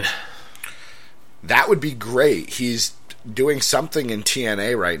Hurricane? That would be great. He's doing something in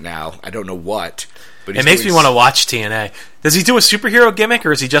TNA right now. I don't know what. But it makes me want to watch TNA. Does he do a superhero gimmick,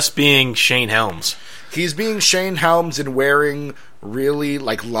 or is he just being Shane Helms? He's being Shane Helms and wearing really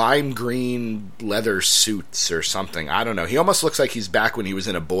like lime green leather suits or something. I don't know. He almost looks like he's back when he was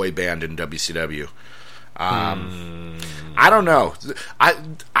in a boy band in WCW. I don't know.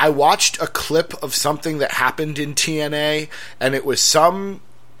 I watched a clip of something that happened in TNA, and it was some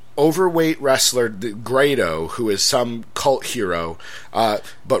overweight wrestler, Grado, who is some cult hero,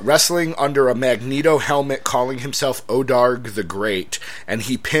 but wrestling under a Magneto helmet, calling himself Odarg the Great, and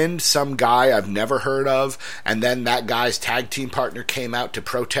he pinned some guy I've never heard of, and then that guy's tag team partner came out to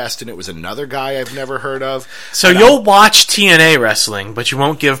protest, and it was another guy I've never heard of. So you'll watch TNA wrestling, but you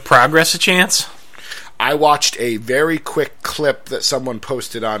won't give Progress a chance? I watched a very quick clip that someone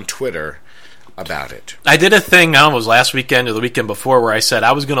posted on Twitter about it. I did a thing, I don't know, it was last weekend or the weekend before, where I said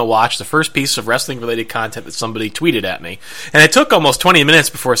I was going to watch the first piece of wrestling-related content that somebody tweeted at me. And it took almost 20 minutes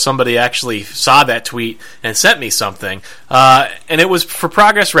before somebody actually saw that tweet and sent me something. And it was for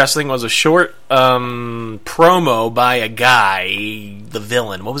Progress Wrestling. It was a short promo by a guy, the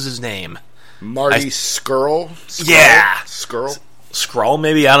villain. What was his name? Marty Scurll? Yeah. Scurll? Skrull,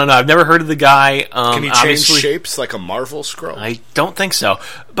 maybe? I don't know. I've never heard of the guy. Can he change shapes like a Marvel Skrull? I don't think so.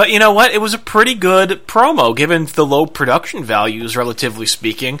 But you know what? It was a pretty good promo, given the low production values, relatively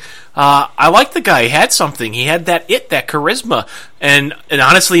speaking. I liked the guy. He had something. He had that charisma. And it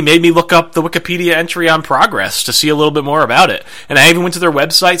honestly made me look up the Wikipedia entry on Progress to see a little bit more about it. And I even went to their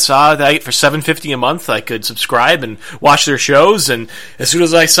website, saw that for $7.50 a month I could subscribe and watch their shows. And as soon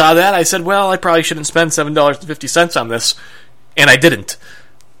as I saw that, I said, well, I probably shouldn't spend $7.50 on this. And I didn't.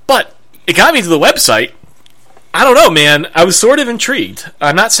 But it got me to the website. I don't know, man. I was sort of intrigued.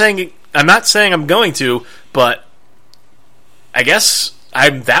 I'm not saying I'm going to, but I guess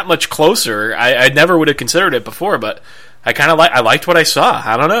I'm that much closer. I never would have considered it before, but I kind of liked what I saw.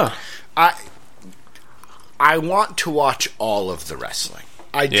 I don't know. I want to watch all of the wrestling.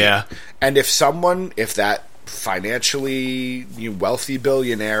 I do. Yeah. And if that financially wealthy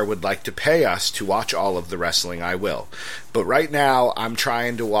billionaire would like to pay us to watch all of the wrestling, I will. But right now, I'm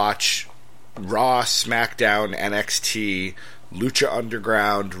trying to watch Raw, SmackDown, NXT, Lucha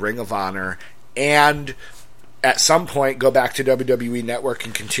Underground, Ring of Honor, and at some point go back to WWE Network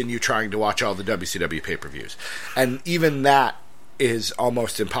and continue trying to watch all the WCW pay-per-views. And even that is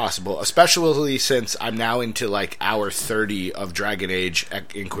almost impossible, especially since I'm now into like hour 30 of Dragon Age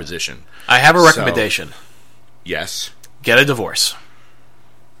Inquisition. I have a recommendation. Yes. Get a divorce.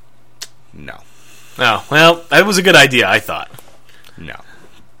 No. Oh, well, that was a good idea, I thought. No,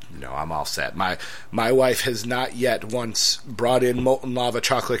 I'm all set. My wife has not yet once brought in molten lava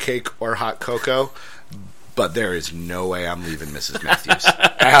chocolate cake or hot cocoa, but there is no way I'm leaving Mrs. Matthews.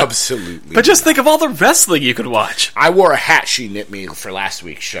 Absolutely. But just think of all the wrestling you could watch. I wore a hat she knit me for last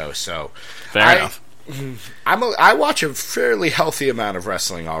week's show, so fair enough. I watch a fairly healthy amount of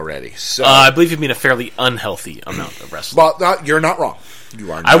wrestling already. So I believe you mean a fairly unhealthy amount of wrestling. Well, you're not wrong.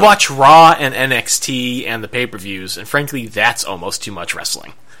 You are not. I watch Raw and NXT and the pay-per-views, and frankly, that's almost too much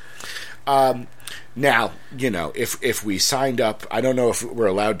wrestling. Now, if we signed up, I don't know if we're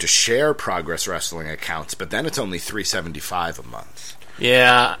allowed to share Progress Wrestling accounts, but then it's only $3.75 a month.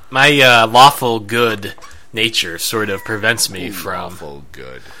 Yeah, my lawful good nature sort of prevents me from lawful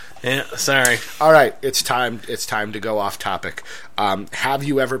good. Yeah, sorry. All right, it's time to go off topic. Have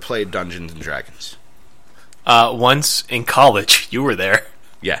you ever played Dungeons and Dragons? Once in college. You were there.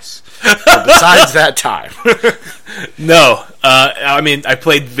 Yes. But besides that time. No. I mean, I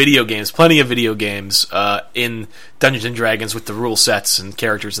played video games, plenty of video games in Dungeons & Dragons with the rule sets and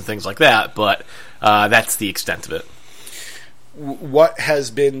characters and things like that, but that's the extent of it. What has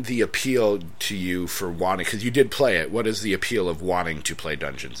been the appeal to you for wanting... Because you did play it. What is the appeal of wanting to play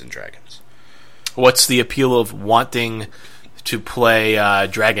Dungeons & Dragons? What's the appeal of wanting to play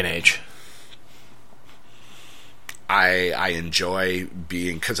Dragon Age? I enjoy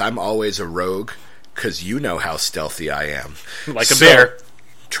being... Because I'm always a rogue, because you know how stealthy I am. Like a bear.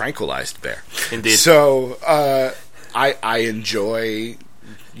 Tranquilized bear. Indeed. So, I enjoy,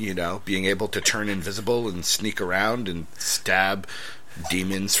 being able to turn invisible and sneak around and stab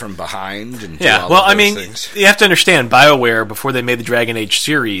demons from behind and do all of those things. You have to understand, BioWare, before they made the Dragon Age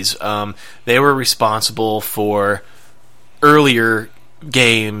series, they were responsible for earlier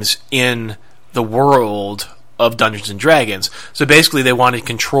games in the world of Dungeons & Dragons. So basically they wanted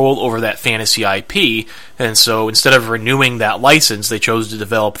control over that fantasy IP, and so instead of renewing that license, they chose to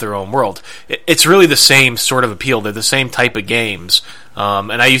develop their own world. It's really the same sort of appeal. They're the same type of games.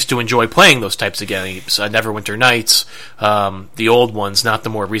 And I used to enjoy playing those types of games. Neverwinter Nights, the old ones, not the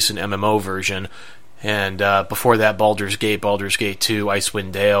more recent MMO version. And before that, Baldur's Gate 2,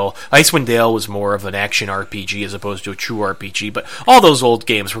 Icewind Dale. Icewind Dale was more of an action RPG as opposed to a true RPG, but all those old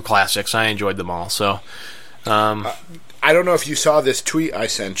games were classics. I enjoyed them all, so... I don't know if you saw this tweet I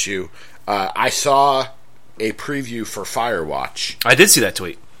sent you. I saw a preview for Firewatch. I did see that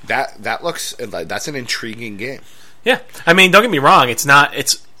tweet. That looks like that's an intriguing game. Yeah, I mean, don't get me wrong.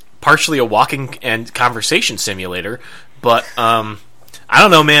 It's partially a walking and conversation simulator, but I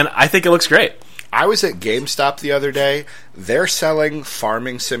don't know, man. I think it looks great. I was at GameStop the other day. They're selling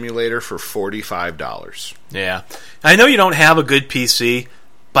Farming Simulator for $45. Yeah, I know you don't have a good PC,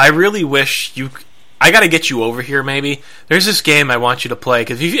 but I really wish you. I got to get you over here, maybe. There's this game I want you to play,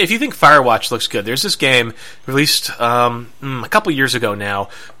 because if you think Firewatch looks good, there's this game released a couple years ago now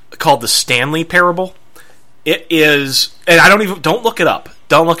called The Stanley Parable. It is, and don't look it up.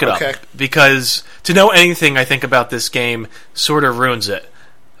 Don't look it up, because to know anything I think about this game sort of ruins it.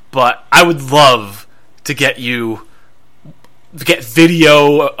 But I would love to get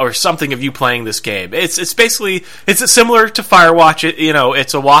video or something of you playing this game. It's basically similar to Firewatch.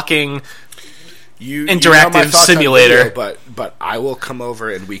 It's a walking... interactive simulator, video, but I will come over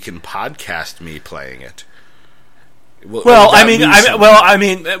and we can podcast me playing it.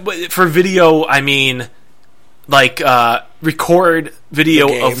 For video, record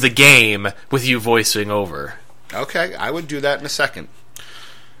video of the game with you voicing over. Okay, I would do that in a second.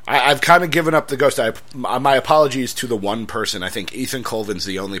 I've kind of given up the ghost. My apologies to the one person. I think Ethan Colvin's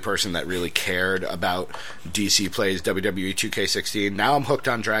the only person that really cared about DC Plays WWE 2K16. Now I'm hooked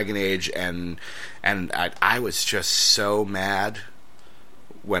on Dragon Age, and I was just so mad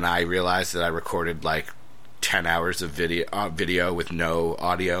when I realized that I recorded 10 hours of video with no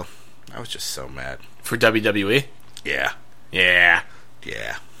audio. I was just so mad. For WWE? Yeah. Yeah.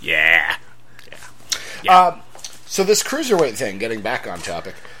 Yeah. Yeah. Yeah. So this cruiserweight thing, getting back on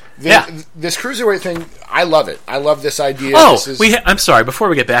topic. This cruiserweight thing, I love it. I love this idea. I'm sorry, before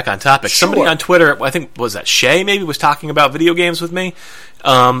we get back on topic, somebody on Twitter, I think, was that Shay, maybe, was talking about video games with me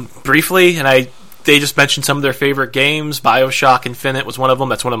briefly, and they just mentioned some of their favorite games. BioShock Infinite was one of them.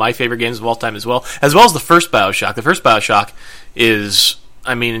 That's one of my favorite games of all time as well as the first BioShock. The first BioShock is,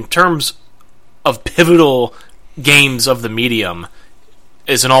 in terms of pivotal games of the medium,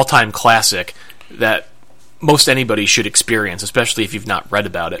 is an all-time classic that most anybody should experience, especially if you've not read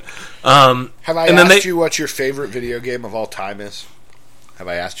about it. Have I asked you what your favorite video game of all time is? Have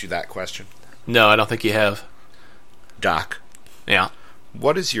I asked you that question? No, I don't think you have. Doc. Yeah?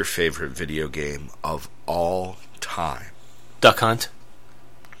 What is your favorite video game of all time? Duck Hunt.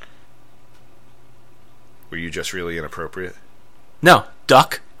 Were you just really inappropriate? No,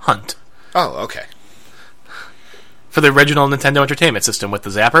 Duck Hunt. Oh, okay. For the original Nintendo Entertainment System with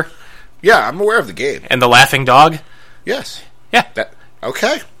the zapper? Yeah, I'm aware of the game. And the laughing dog? Yes. Yeah.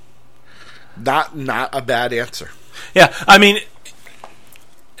 Okay. Not a bad answer. Yeah,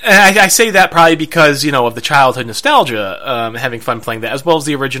 I say that probably because, of the childhood nostalgia, having fun playing that, as well as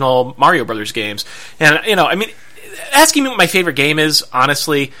the original Mario Brothers games. And, asking me what my favorite game is,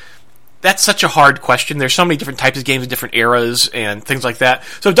 honestly, that's such a hard question. There's so many different types of games in different eras and things like that.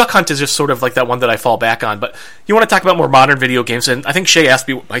 So Duck Hunt is just sort of like that one that I fall back on. But you want to talk about more modern video games, and I think Shay asked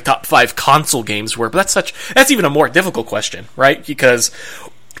me what my top 5 console games were, but that's even a more difficult question, right? Because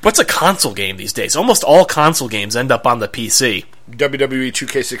what's a console game these days? Almost all console games end up on the PC. WWE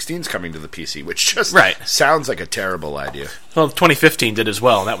 2K16 is coming to the PC, which just Right. sounds like a terrible idea. Well, 2015 did as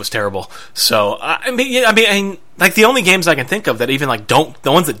well, and that was terrible. So, I mean, like, the only games I can think of that even, like, the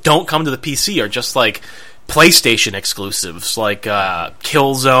ones that don't come to the PC are just, like, PlayStation exclusives, like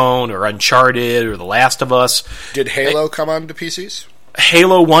Killzone or Uncharted or The Last of Us. Did Halo come on to PCs?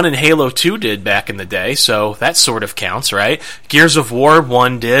 Halo 1 and Halo 2 did back in the day, so that sort of counts, right? Gears of War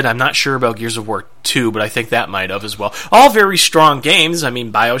 1 did. I'm not sure about Gears of War 2, but I think that might have as well. All very strong games. I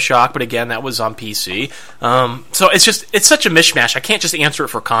mean, BioShock, but again, that was on PC. So it's such a mishmash. I can't just answer it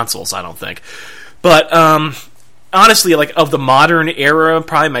for consoles, I don't think. But, honestly, like, of the modern era,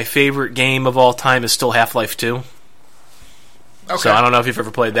 probably my favorite game of all time is still Half-Life 2. Okay. So I don't know if you've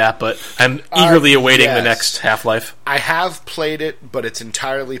ever played that, but I'm eagerly awaiting the yes. next Half-Life. I have played it, but it's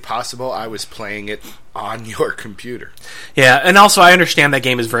entirely possible I was playing it on your computer. Yeah, and also I understand that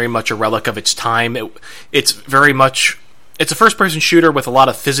game is very much a relic of its time. It's a first-person shooter with a lot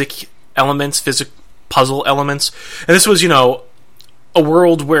of physics puzzle elements. And this was, a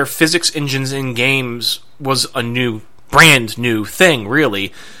world where physics engines in games was a brand new thing,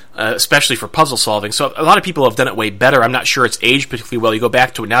 really. Especially for puzzle solving. So a lot of people have done it way better. I'm not sure it's aged particularly well. You go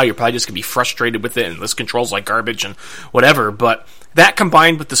back to it now, you're probably just going to be frustrated with it, and this controls like garbage and whatever. But that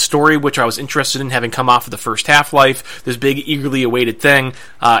combined with the story, which I was interested in having come off of the first Half-Life, this big, eagerly awaited thing,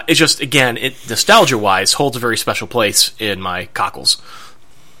 it just, again, nostalgia-wise, holds a very special place in my cockles.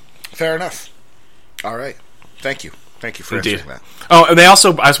 Fair enough. All right. Thank you. Thank you for answering that. Oh, and I just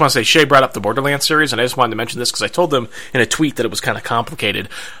want to say, Shay brought up the Borderlands series, and I just wanted to mention this because I told them in a tweet that it was kind of complicated.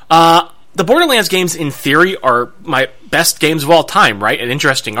 The Borderlands games, in theory, are my best games of all time, right? An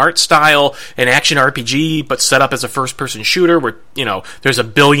interesting art style, an action RPG, but set up as a first-person shooter where, there's a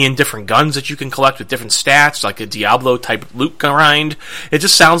billion different guns that you can collect with different stats, like a Diablo-type loot grind. It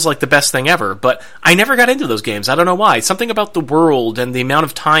just sounds like the best thing ever, but I never got into those games. I don't know why. Something about the world and the amount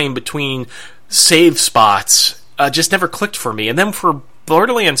of time between save spots just never clicked for me. And then for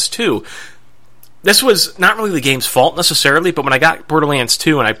Borderlands 2, this was not really the game's fault necessarily, but when I got Borderlands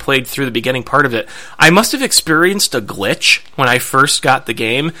 2 and I played through the beginning part of it, I must have experienced a glitch when I first got the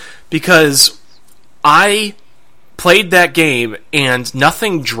game, because I played that game and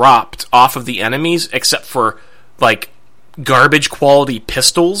nothing dropped off of the enemies except for, like, garbage quality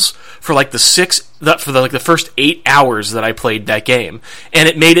pistols for like the first 8 hours that I played that game, and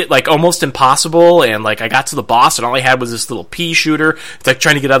it made it like almost impossible. And like I got to the boss, and all I had was this little pea shooter. It's like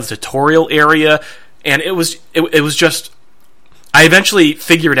trying to get out of the tutorial area, and it was just. I eventually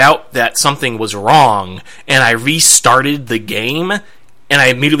figured out that something was wrong, and I restarted the game. And I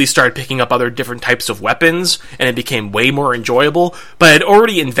immediately started picking up other different types of weapons, and it became way more enjoyable. But I'd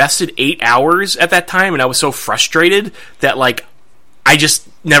already invested 8 hours at that time, and I was so frustrated that, like, I just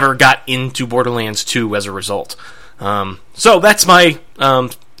never got into Borderlands 2 as a result. So that's my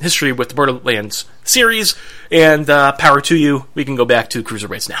history with the Borderlands series, and power to you. We can go back to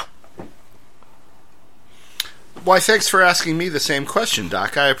Cruiserweights now. Why, thanks for asking me the same question,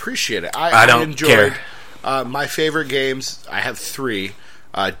 Doc. I appreciate it. I don't enjoyed care. My favorite games, I have 3.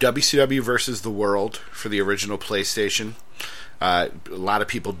 WCW versus the World for the original PlayStation. A lot of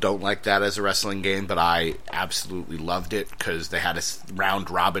people don't like that as a wrestling game, but I absolutely loved it because they had a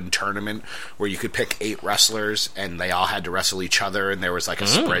round-robin tournament where you could pick 8 wrestlers, and they all had to wrestle each other, and there was like a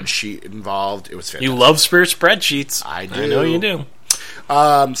spreadsheet involved. It was fantastic. You love spirit spreadsheets. I do. I know you do.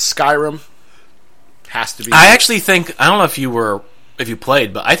 Skyrim has to be. I actually think, I don't know if you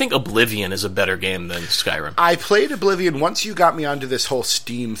played, but I think Oblivion is a better game than Skyrim. I played Oblivion once you got me onto this whole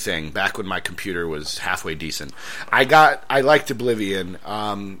Steam thing, back when my computer was halfway decent. I liked Oblivion,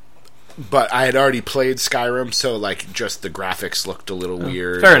 but I had already played Skyrim, so like just the graphics looked a little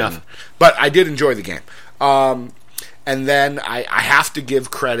weird. Fair enough. But I did enjoy the game. And then I have to give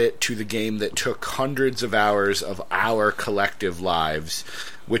credit to the game that took hundreds of hours of our collective lives,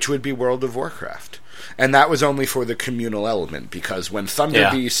 which would be World of Warcraft. And that was only for the communal element, because when Thunder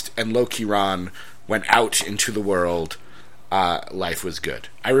Beast and Loki-Ron went out into the world, life was good.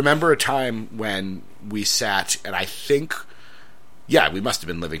 I remember a time when we sat, and I think, we must have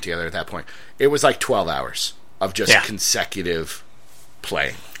been living together at that point. It was like 12 hours of just consecutive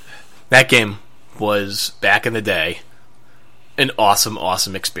playing. That game was, back in the day, an awesome,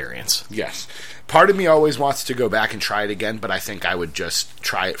 awesome experience. Yes. Part of me always wants to go back and try it again, but I think I would just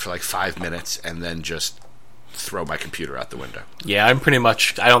try it for like 5 minutes and then just throw my computer out the window. Yeah, I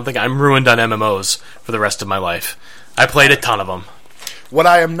don't think I'm ruined on MMOs for the rest of my life. I played a ton of them. What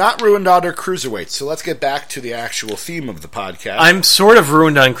I am not ruined on are cruiserweights, so let's get back to the actual theme of the podcast. I'm sort of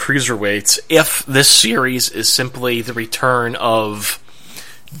ruined on cruiserweights if this series is simply the return of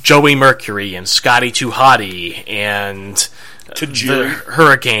Joey Mercury and Scotty 2 Hotty and Tajiri.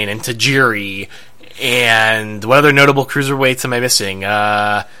 Hurricane and Tajiri. And what other notable cruiserweights am I missing?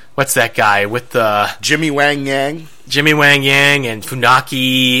 What's that guy with the... Jimmy Wang Yang. Jimmy Wang Yang and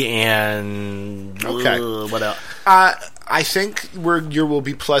Funaki and... Okay. What else? I think you will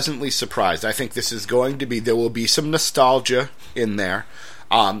be pleasantly surprised. I think this is going to be... There will be some nostalgia in there.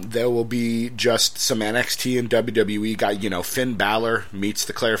 There will be just some NXT and WWE guy. Finn Balor meets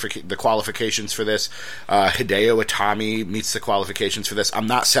the qualifications for this. Hideo Itami meets the qualifications for this. I'm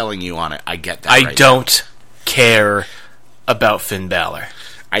not selling you on it. I get that. I don't care about Finn Balor.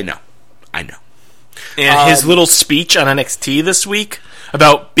 I know. And his little speech on NXT this week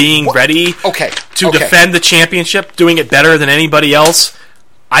about being ready to defend the championship, doing it better than anybody else.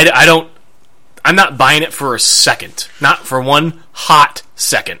 I'm not buying it for a second. Not for one hot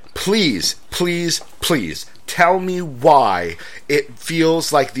second. Please tell me why it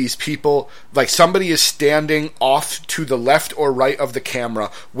feels like these people, like somebody is standing off to the left or right of the camera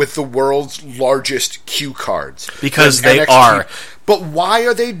with the world's largest cue cards. Because like they NXT. are. But why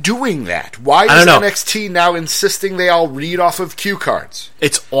are they doing that? Why is NXT now insisting they all read off of cue cards?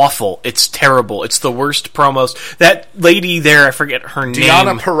 It's awful. It's terrible. It's the worst promos. That lady there, I forget her name.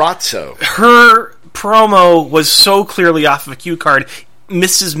 Deonna Purrazzo. Her promo was so clearly off of a cue card.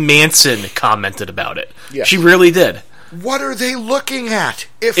 Mrs. Manson commented about it. Yes. She really did. What are they looking at?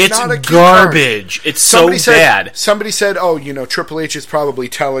 If it's not a garbage. Card? It's so bad. Somebody said, Triple H is probably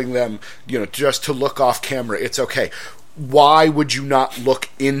telling them, just to look off camera. It's okay. Why would you not look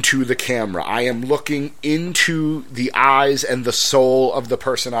into the camera? I am looking into the eyes and the soul of the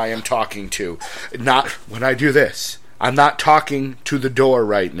person I am talking to. Not when I do this. I'm not talking to the door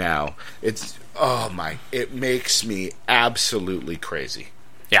right now. It makes me absolutely crazy.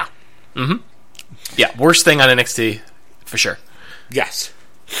 Yeah. Mm-hmm. Yeah, worst thing on NXT, for sure. Yes.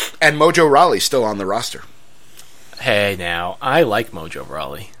 And Mojo Rawley's still on the roster. Hey, now, I like Mojo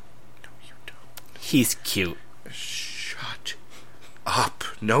Rawley. No, you don't. He's cute. Shut up.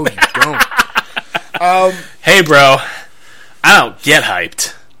 No, you don't. Hey, bro. I don't get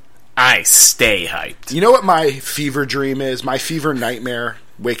hyped. I stay hyped. You know what my fever dream is? My fever nightmare,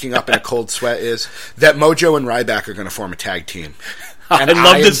 waking up in a cold sweat, is that Mojo and Ryback are going to form a tag team. And I'd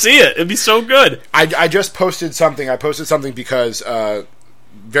love to see it. It'd be so good. I just posted something. I posted something because,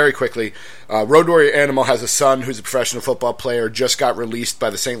 very quickly, Road Warrior Animal has a son who's a professional football player, just got released by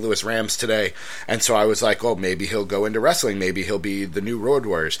the St. Louis Rams today. And so I was like, maybe he'll go into wrestling. Maybe he'll be the new Road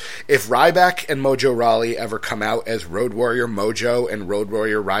Warriors. If Ryback and Mojo Rawley ever come out as Road Warrior Mojo and Road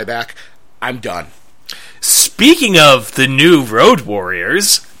Warrior Ryback, I'm done. Speaking of the new Road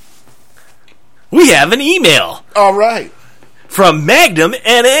Warriors, we have an email. All right. From Magnum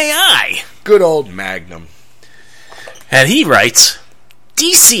NAI. Good old Magnum. And he writes,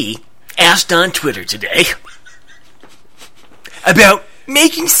 DC asked on Twitter today about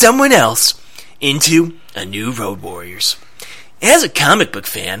making someone else into a new Road Warriors. As a comic book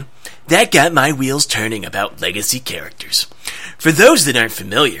fan, that got my wheels turning about legacy characters. For those that aren't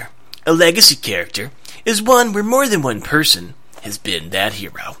familiar, a legacy character is one where more than one person has been that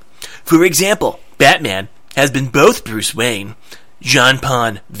hero. For example, Batman has been both Bruce Wayne, Jean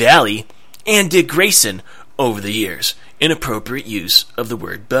Paul Valley, and Dick Grayson over the years, in appropriate use of the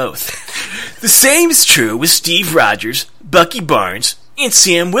word both. The same is true with Steve Rogers, Bucky Barnes, and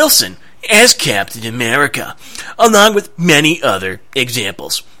Sam Wilson as Captain America, along with many other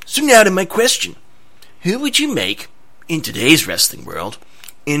examples. So now to my question. Who would you make, in today's wrestling world,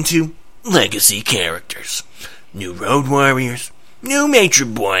 into legacy characters? New Road Warriors, new Nature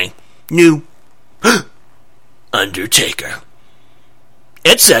Boy, new Undertaker,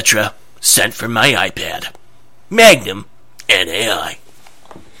 etc. Sent from my iPad. Magnum NAI.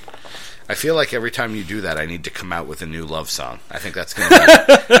 I feel like every time you do that, I need to come out with a new love song. I think that's going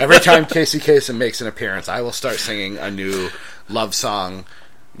to be... Every time Casey Kasem makes an appearance, I will start singing a new love song.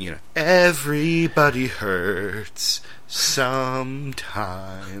 Everybody hurts sometimes.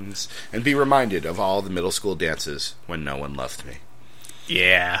 And be reminded of all the middle school dances when no one loved me.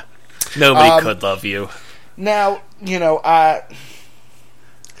 Yeah. Nobody could love you. Now,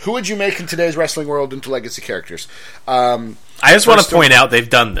 who would you make in today's wrestling world into legacy characters? I just want to point out they've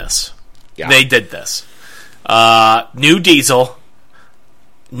done this. Yeah. They did this. New Diesel,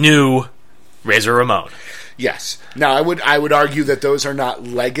 new Razor Ramon. Yes. Now, I would argue that those are not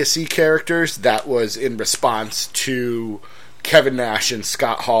legacy characters. That was in response to Kevin Nash and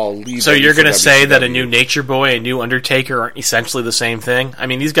Scott Hall leaving. So you're going to say that a new Nature Boy and new Undertaker aren't essentially the same thing? I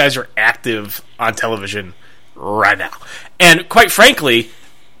mean, these guys are active on television right now. And quite frankly,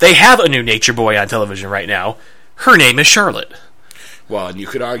 they have a new Nature Boy on television right now. Her name is Charlotte. Well, and you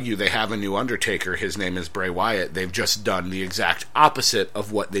could argue they have a new Undertaker. His name is Bray Wyatt. They've just done the exact opposite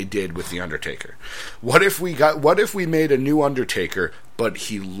of what they did with the Undertaker. What if we made a new Undertaker, but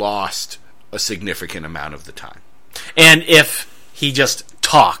he lost a significant amount of the time? And if he just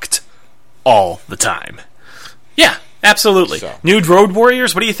talked all the time. Yeah, absolutely. So. New Road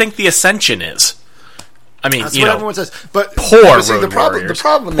Warriors, what do you think the Ascension is? I mean, That's you what know, everyone says. But poor see, Road the Warriors.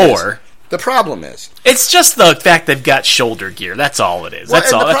 The problem is it's just the fact they've got shoulder gear. That's all it is.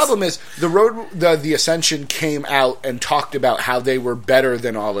 That's all. The problem is the Ascension came out and talked about how they were better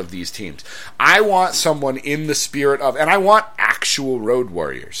than all of these teams. I want someone in the spirit of, and I want actual Road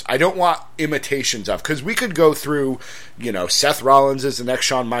Warriors. I don't want imitations of, because we could go through, Seth Rollins is the next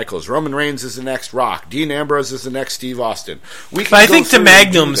Shawn Michaels, Roman Reigns is the next Rock, Dean Ambrose is the next Steve Austin. But I think to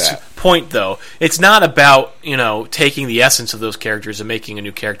Magnum's point, though, it's not about taking the essence of those characters and making a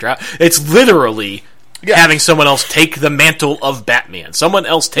new character out. It's literally having someone else take the mantle of Batman, someone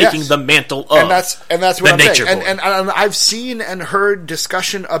else taking the mantle of and that's what the I'm Nature saying. Boy. And I've seen and heard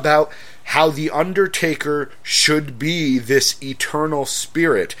discussion about how the Undertaker should be this eternal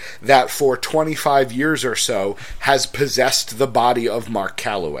spirit that for 25 years or so has possessed the body of Mark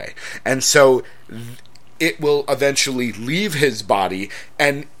Calloway. And so it will eventually leave his body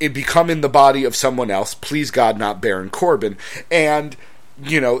and it become in the body of someone else, please God, not Baron Corbin, and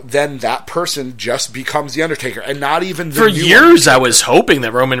then that person just becomes the Undertaker, and not even the For new years, Undertaker. I was hoping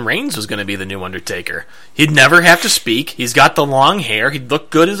that Roman Reigns was going to be the new Undertaker. He'd never have to speak. He's got the long hair. He'd look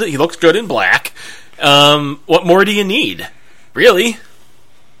good he looks good in black. What more do you need? Really?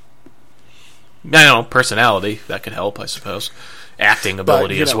 I know, personality that could help, I suppose. Acting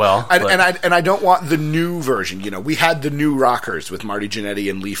ability as well. And I don't want the new version. We had the new Rockers with Marty Jannetty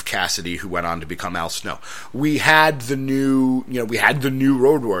and Leif Cassidy, who went on to become Al Snow. We had the new,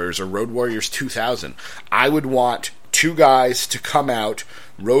 Road Warriors or Road Warriors 2000. I would want two guys to come out,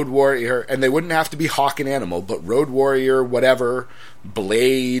 Road Warrior, and they wouldn't have to be Hawk and Animal, but Road Warrior, whatever,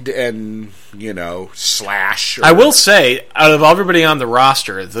 Blade and, Slash. I will say, out of everybody on the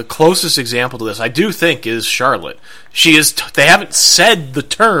roster, the closest example to this, I do think, is Charlotte. She is. They haven't said the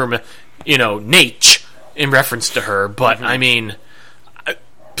term, Nate, in reference to her, but, I mean,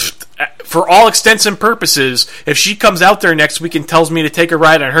 for all extents and purposes, if she comes out there next week and tells me to take a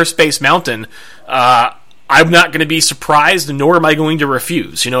ride on her Space Mountain, I'm not going to be surprised, nor am I going to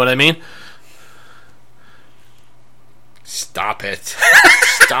refuse. You know what I mean? Stop it.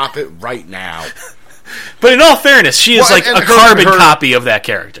 Stop it right now. But in all fairness, she is like a carbon copy of that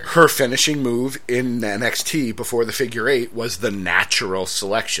character. Her finishing move in NXT before the figure eight was the natural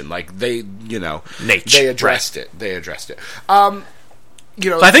selection. Like, they addressed it. They addressed it. So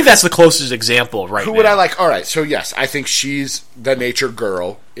I think that's the closest example right now. Who would I like? All right, so yes, I think she's the nature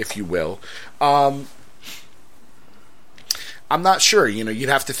girl, if you will. I'm not sure. You'd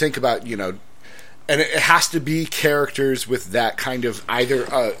have to think about, and it has to be characters with that kind of either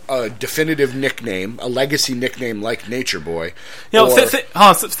a definitive nickname, a legacy nickname like Nature Boy.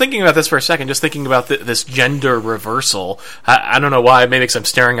 Thinking about this for a second, just thinking about this gender reversal. I don't know why. Maybe because I'm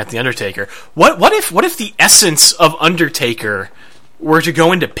staring at the Undertaker. What if the essence of Undertaker were to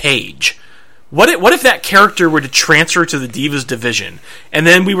go into Paige? What if that character were to transfer to the Divas division, and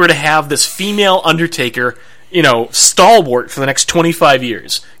then we were to have this female Undertaker, stalwart for the next 25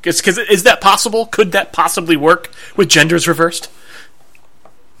 years? Because is that possible? Could that possibly work with genders reversed?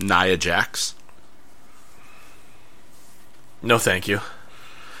 Nia Jax? No, thank you.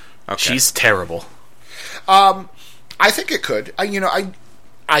 Okay. She's terrible. I think it could. I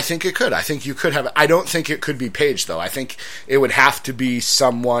think it could. I think you could have it. I don't think it could be Paige, though. I think it would have to be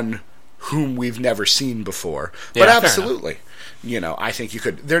someone whom we've never seen before. But absolutely. I think you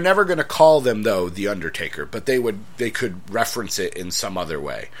could. They're never going to call them, though, the Undertaker, but they could reference it in some other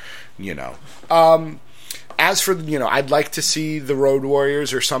way. As for I'd like to see the Road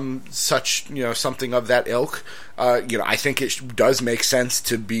Warriors or some such something of that ilk. I think it does make sense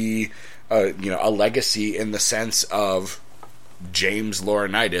to be a legacy in the sense of James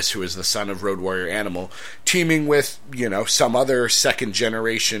Laurinaitis, who is the son of Road Warrior Animal, teaming with, some other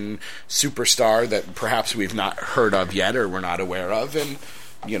second-generation superstar that perhaps we've not heard of yet or we're not aware of, and,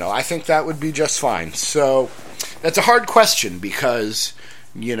 I think that would be just fine. So, that's a hard question because,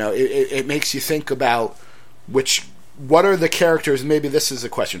 it makes you think about what are the characters, maybe this is a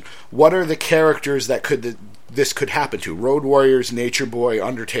question, what are the characters that this could happen to? Road Warriors, Nature Boy,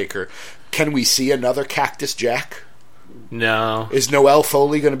 Undertaker. Can we see another Cactus Jack? No. Is Noelle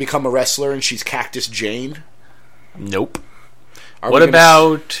Foley going to become a wrestler and she's Cactus Jane? Nope. What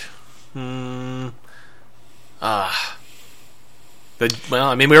about... we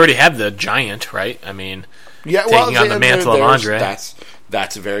already have the Giant, right? I mean, taking on the mantle of Andre.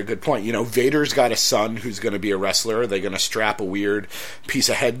 That's a very good point. Vader's got a son who's going to be a wrestler. Are they going to strap a weird piece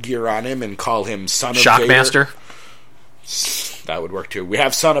of headgear on him and call him Son of Shockmaster? Vader? That would work too. We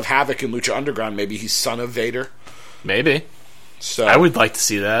have Son of Havoc in Lucha Underground. Maybe he's Son of Vader. Maybe. So I would like to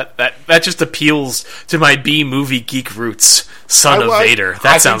see that. That just appeals to my B-movie geek roots. Son of Vader.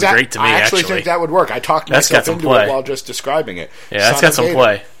 That sounds great to me, I actually think that would work. I talked myself into it while just describing it. Yeah, that's got some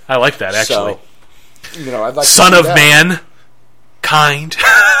play. I like that, actually. So, I'd like Son of Man. Kind.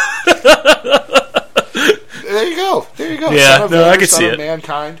 There you go. Yeah, Son of Vader, I can son see of it.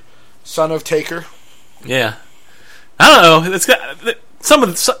 Mankind, Son of Taker. Yeah. I don't know.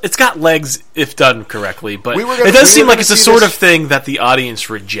 It's got legs if done correctly, but it does seem like it's the sort of thing that the audience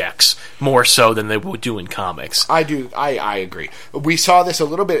rejects more so than they would do in comics. I do. I agree. We saw this a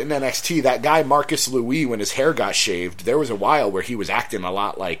little bit in NXT. That guy Marcus Louis, when his hair got shaved, there was a while where he was acting a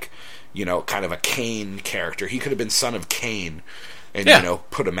lot like, kind of a Kane character. He could have been Son of Kane and,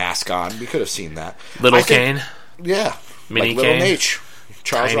 put a mask on. We could have seen that. Little Kane? Yeah. Mini like Kane? Little Nate.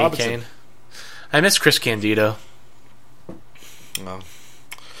 Charles Tiny Robinson. Kane. I miss Chris Candido. Let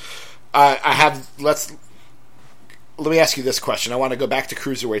me ask you this question. I want to go back to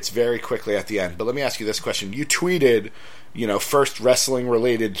cruiserweights very quickly at the end, but let me ask you this question. You tweeted, first wrestling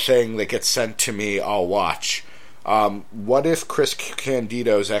related thing that gets sent to me, I'll watch. What if Chris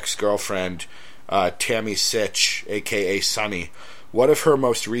Candido's ex-girlfriend, Tammy Sitch, aka Sunny, what if her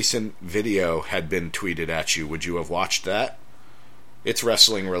most recent video had been tweeted at you? Would you have watched that? It's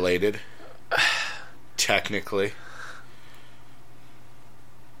wrestling related. Technically.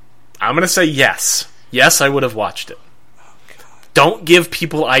 I'm going to say yes. Yes, I would have watched it. Oh, don't give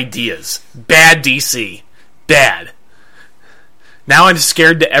people ideas. Bad DC. Bad. Now I'm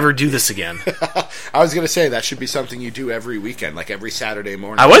scared to ever do this again. I was going to say, that should be something you do every weekend, like every Saturday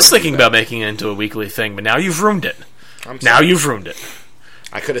morning. I was thinking about making it into a weekly thing, but now you've ruined it. Now you've ruined it.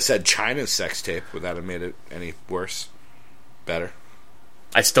 I could have said China's sex tape. Would that have made it any worse? Better?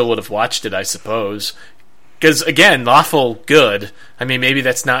 I still would have watched it, I suppose. Because, again, lawful good. I mean, maybe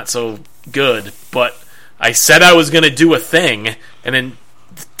that's not so good, but I said I was going to do a thing, and then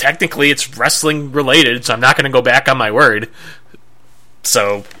technically it's wrestling related, so I'm not going to go back on my word.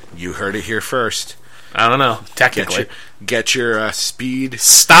 So you heard it here first. I don't know. Technically, get your speed.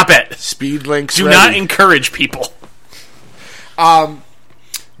 Stop it. Speed links. Do ready. not encourage people.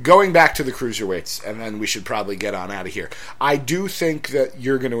 Going back to the cruiserweights, and then we should probably get on out of here. I do think that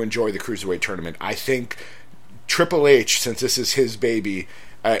you're going to enjoy the cruiserweight tournament. I think Triple H, since this is his baby,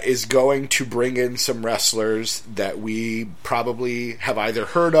 is going to bring in some wrestlers that we probably have either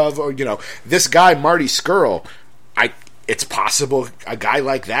heard of or, this guy Marty Scurll. It's possible a guy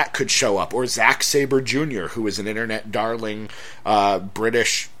like that could show up, or Zack Sabre Jr., who is an internet darling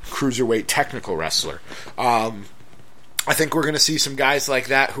British cruiserweight technical wrestler. I think we're going to see some guys like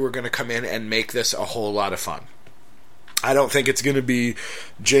that who are going to come in and make this a whole lot of fun. I don't think it's going to be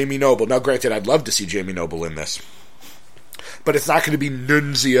Jamie Noble. Now, granted, I'd love to see Jamie Noble in this. But it's not going to be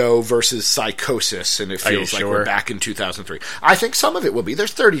Nunzio versus Psychosis, and it feels like we're back in 2003. I think some of it will be.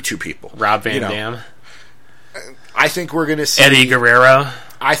 There's 32 people. Rob Van Dam. I think we're going to see... Eddie Guerrero.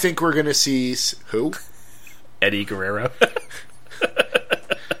 I think we're going to see... Who? Eddie Guerrero.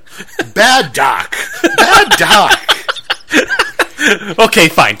 Bad Doc. Bad Doc. Okay,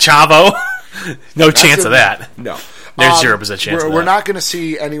 fine. Chavo. No chance of that. No. There's 0% chance of that. We're not going to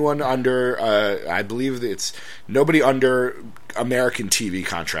see anyone under, I believe it's nobody under American TV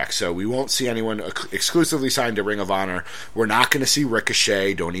contract, so we won't see anyone exclusively signed to Ring of Honor. We're not going to see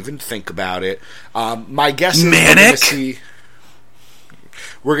Ricochet. Don't even think about it. My guess is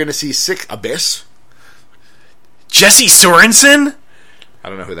we're going to see Sick Abyss. Jesse Sorensen? I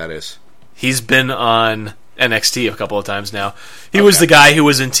don't know who that is. He's been on NXT a couple of times now. He was the guy who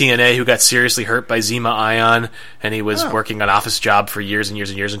was in TNA who got seriously hurt by Zema Ion, and he was working an office job for years and years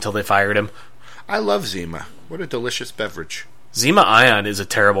and years until they fired him. I love Zema. What a delicious beverage. Zema Ion is a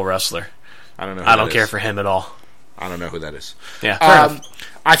terrible wrestler. I don't know. I don't care for him at all. I don't know who that is. Yeah, fair enough.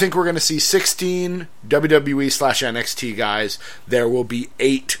 I think we're going to see 16 WWE/NXT guys. There will be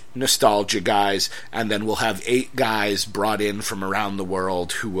 8 nostalgia guys, and then we'll have 8 guys brought in from around the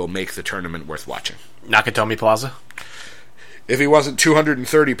world who will make the tournament worth watching. Nakatomi Plaza? If he wasn't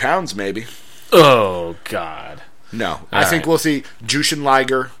 230 pounds, maybe. Oh, God. No. I think we'll see Jushin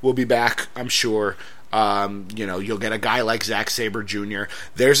Liger will be back, I'm sure. You'll get a guy like Zack Sabre Jr.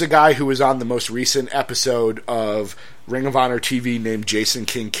 There's a guy who was on the most recent episode of Ring of Honor TV named Jason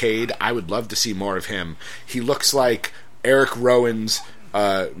Kincaid. I would love to see more of him. He looks like Eric Rowan's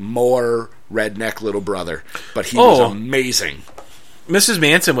more redneck little brother, but he was amazing. Mrs.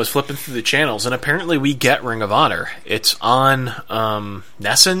 Manson was flipping through the channels, and apparently we get Ring of Honor. It's on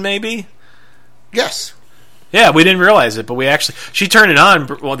Nessun, maybe? Yes. Yeah, we didn't realize it, but she turned it on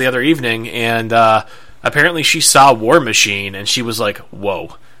the other evening, and apparently she saw War Machine, and she was like,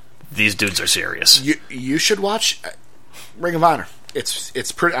 whoa, these dudes are serious. You should watch Ring of Honor.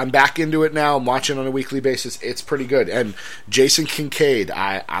 It's pretty. I'm back into it now. I'm watching on a weekly basis. It's pretty good. And Jason Kincaid,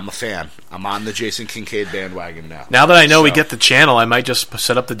 I'm a fan. I'm on the Jason Kincaid bandwagon now. Now that I know we get the channel, I might just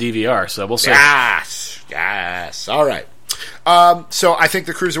set up the DVR, so we'll see. Yes. All right. So I think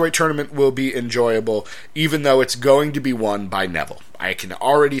the Cruiserweight tournament will be enjoyable, even though it's going to be won by Neville. I can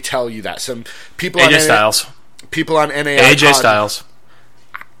already tell you that. Some people AJ Styles. People on NAI. AJ Styles.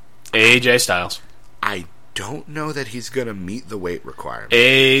 AJ Styles. I don't know that he's going to meet the weight requirement.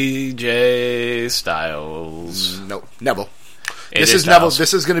 AJ Styles. No, Neville. This is Neville.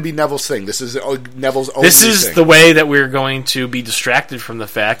 This is going to be Neville's thing. This is Neville's only This is thing. the way that we're going to be distracted from the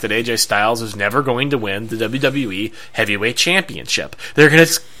fact that AJ Styles is never going to win the WWE Heavyweight Championship. They're going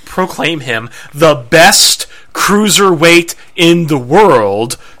to proclaim him the best cruiserweight in the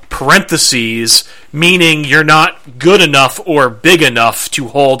world, parentheses, meaning you're not good enough or big enough to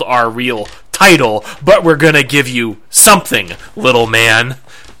hold our real title, but we're going to give you something, little man,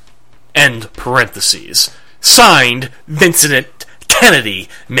 end parentheses. Signed, Vincent Kennedy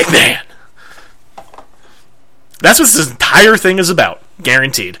McMahon. That's what this entire thing is about.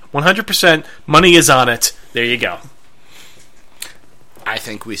 Guaranteed. 100% money is on it. There you go. I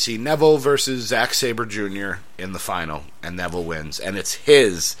think we see Neville versus Zack Sabre Jr. in the final, and Neville wins, and it's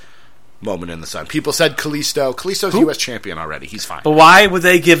his moment in the sun. People said Kalisto. Kalisto's U.S. champion already. He's fine. But why would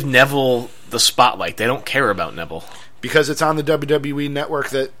they give Neville the spotlight? They don't care about Neville. Because it's on the WWE network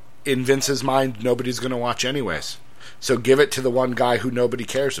that, in Vince's mind, nobody's going to watch anyways. So give it to the one guy who nobody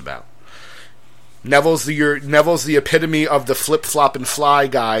cares about. Neville's the epitome of the flip-flop and fly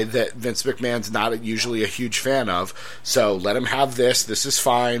guy that Vince McMahon's not usually a huge fan of. So let him have this. This is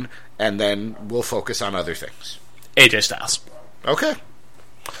fine. And then we'll focus on other things. AJ Styles. Okay.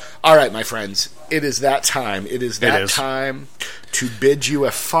 All right, my friends. It is that time. It is time to bid you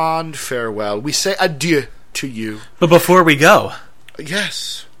a fond farewell. We say adieu to you. But before we go...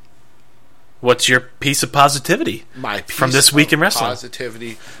 Yes. What's your piece of positivity from this week in wrestling?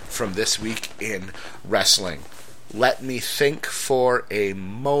 Positivity from this week in wrestling. Let me think for a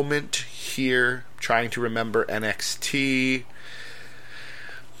moment here, trying to remember NXT.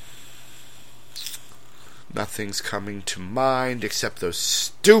 Nothing's coming to mind except those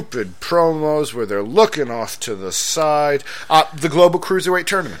stupid promos where they're looking off to the side. The Global Cruiserweight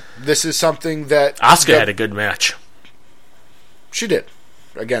Tournament. This is something that... Asuka had a good match. She did.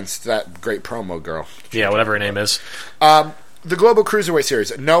 Against that great promo girl. Yeah, whatever her name is. The Global Cruiserweight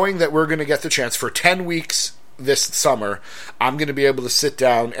Series. Knowing that we're going to get the chance for 10 weeks this summer, I'm going to be able to sit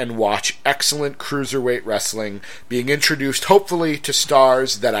down and watch excellent cruiserweight wrestling being introduced, hopefully, to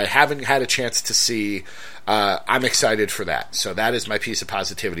stars that I haven't had a chance to see. I'm excited for that. So that is my piece of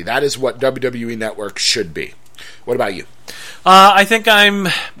positivity. That is what WWE Network should be. What about you? I think I'm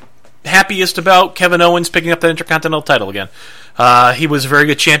happiest about Kevin Owens picking up the Intercontinental title again. He was a very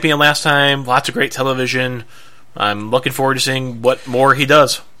good champion last time. Lots of great television. I'm looking forward to seeing what more he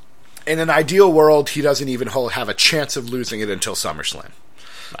does. In an ideal world, he doesn't even have a chance of losing it until SummerSlam.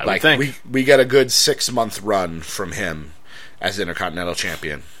 I would think. We get a good 6-month run from him as Intercontinental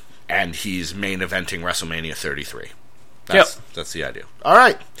Champion, and he's main eventing WrestleMania 33. That's the idea. All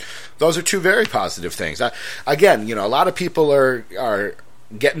right. Those are two very positive things. Again, a lot of people are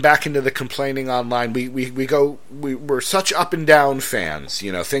getting back into the complaining online. We're such up and down fans.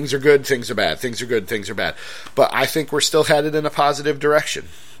 Things are good, things are bad. Things are good, things are bad. But I think we're still headed in a positive direction.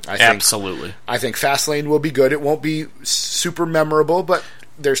 Absolutely. I think Fastlane will be good. It won't be super memorable, but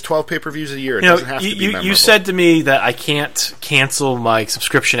there's 12 pay-per-views a year. It doesn't have to be memorable. You said to me that I can't cancel my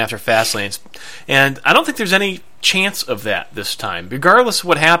subscription after Fastlane, and I don't think there's any chance of that this time. Regardless of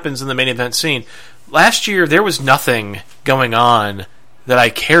what happens in the main event scene, last year there was nothing going on that I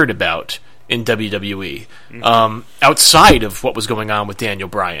cared about in WWE, outside of what was going on with Daniel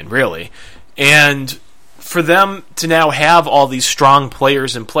Bryan, really. And for them to now have all these strong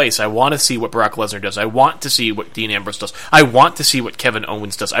players in place, I want to see what Brock Lesnar does. I want to see what Dean Ambrose does. I want to see what Kevin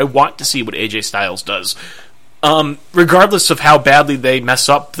Owens does. I want to see what AJ Styles does. Regardless of how badly they mess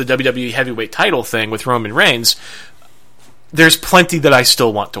up the WWE Heavyweight title thing with Roman Reigns, there's plenty that I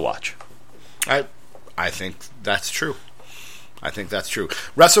still want to watch. I think that's true.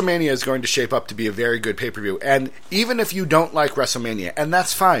 WrestleMania is going to shape up to be a very good pay-per-view. And even if you don't like WrestleMania, and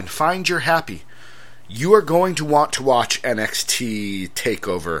that's fine, find you're happy, you are going to want to watch NXT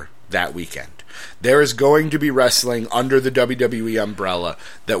TakeOver that weekend. There is going to be wrestling under the WWE umbrella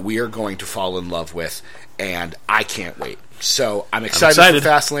that we are going to fall in love with, and I can't wait. So I'm excited for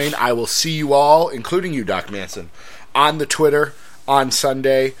Fastlane. I will see you all, including you, Doc Manson, on the Twitter on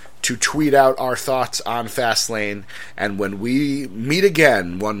Sunday to tweet out our thoughts on Fastlane. And when we meet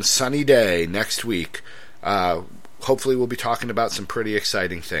again one sunny day next week, hopefully we'll be talking about some pretty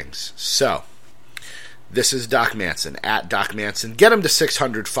exciting things. So, this is Doc Manson, at Doc Manson. Get him to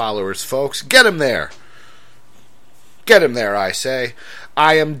 600 followers, folks. Get him there. Get him there, I say.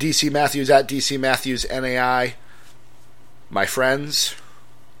 I am DC Matthews, at DC Matthews NAI. My friends,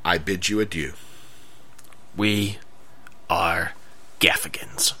 I bid you adieu. We are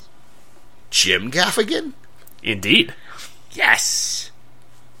Gaffigans. Jim Gaffigan? Indeed. Yes.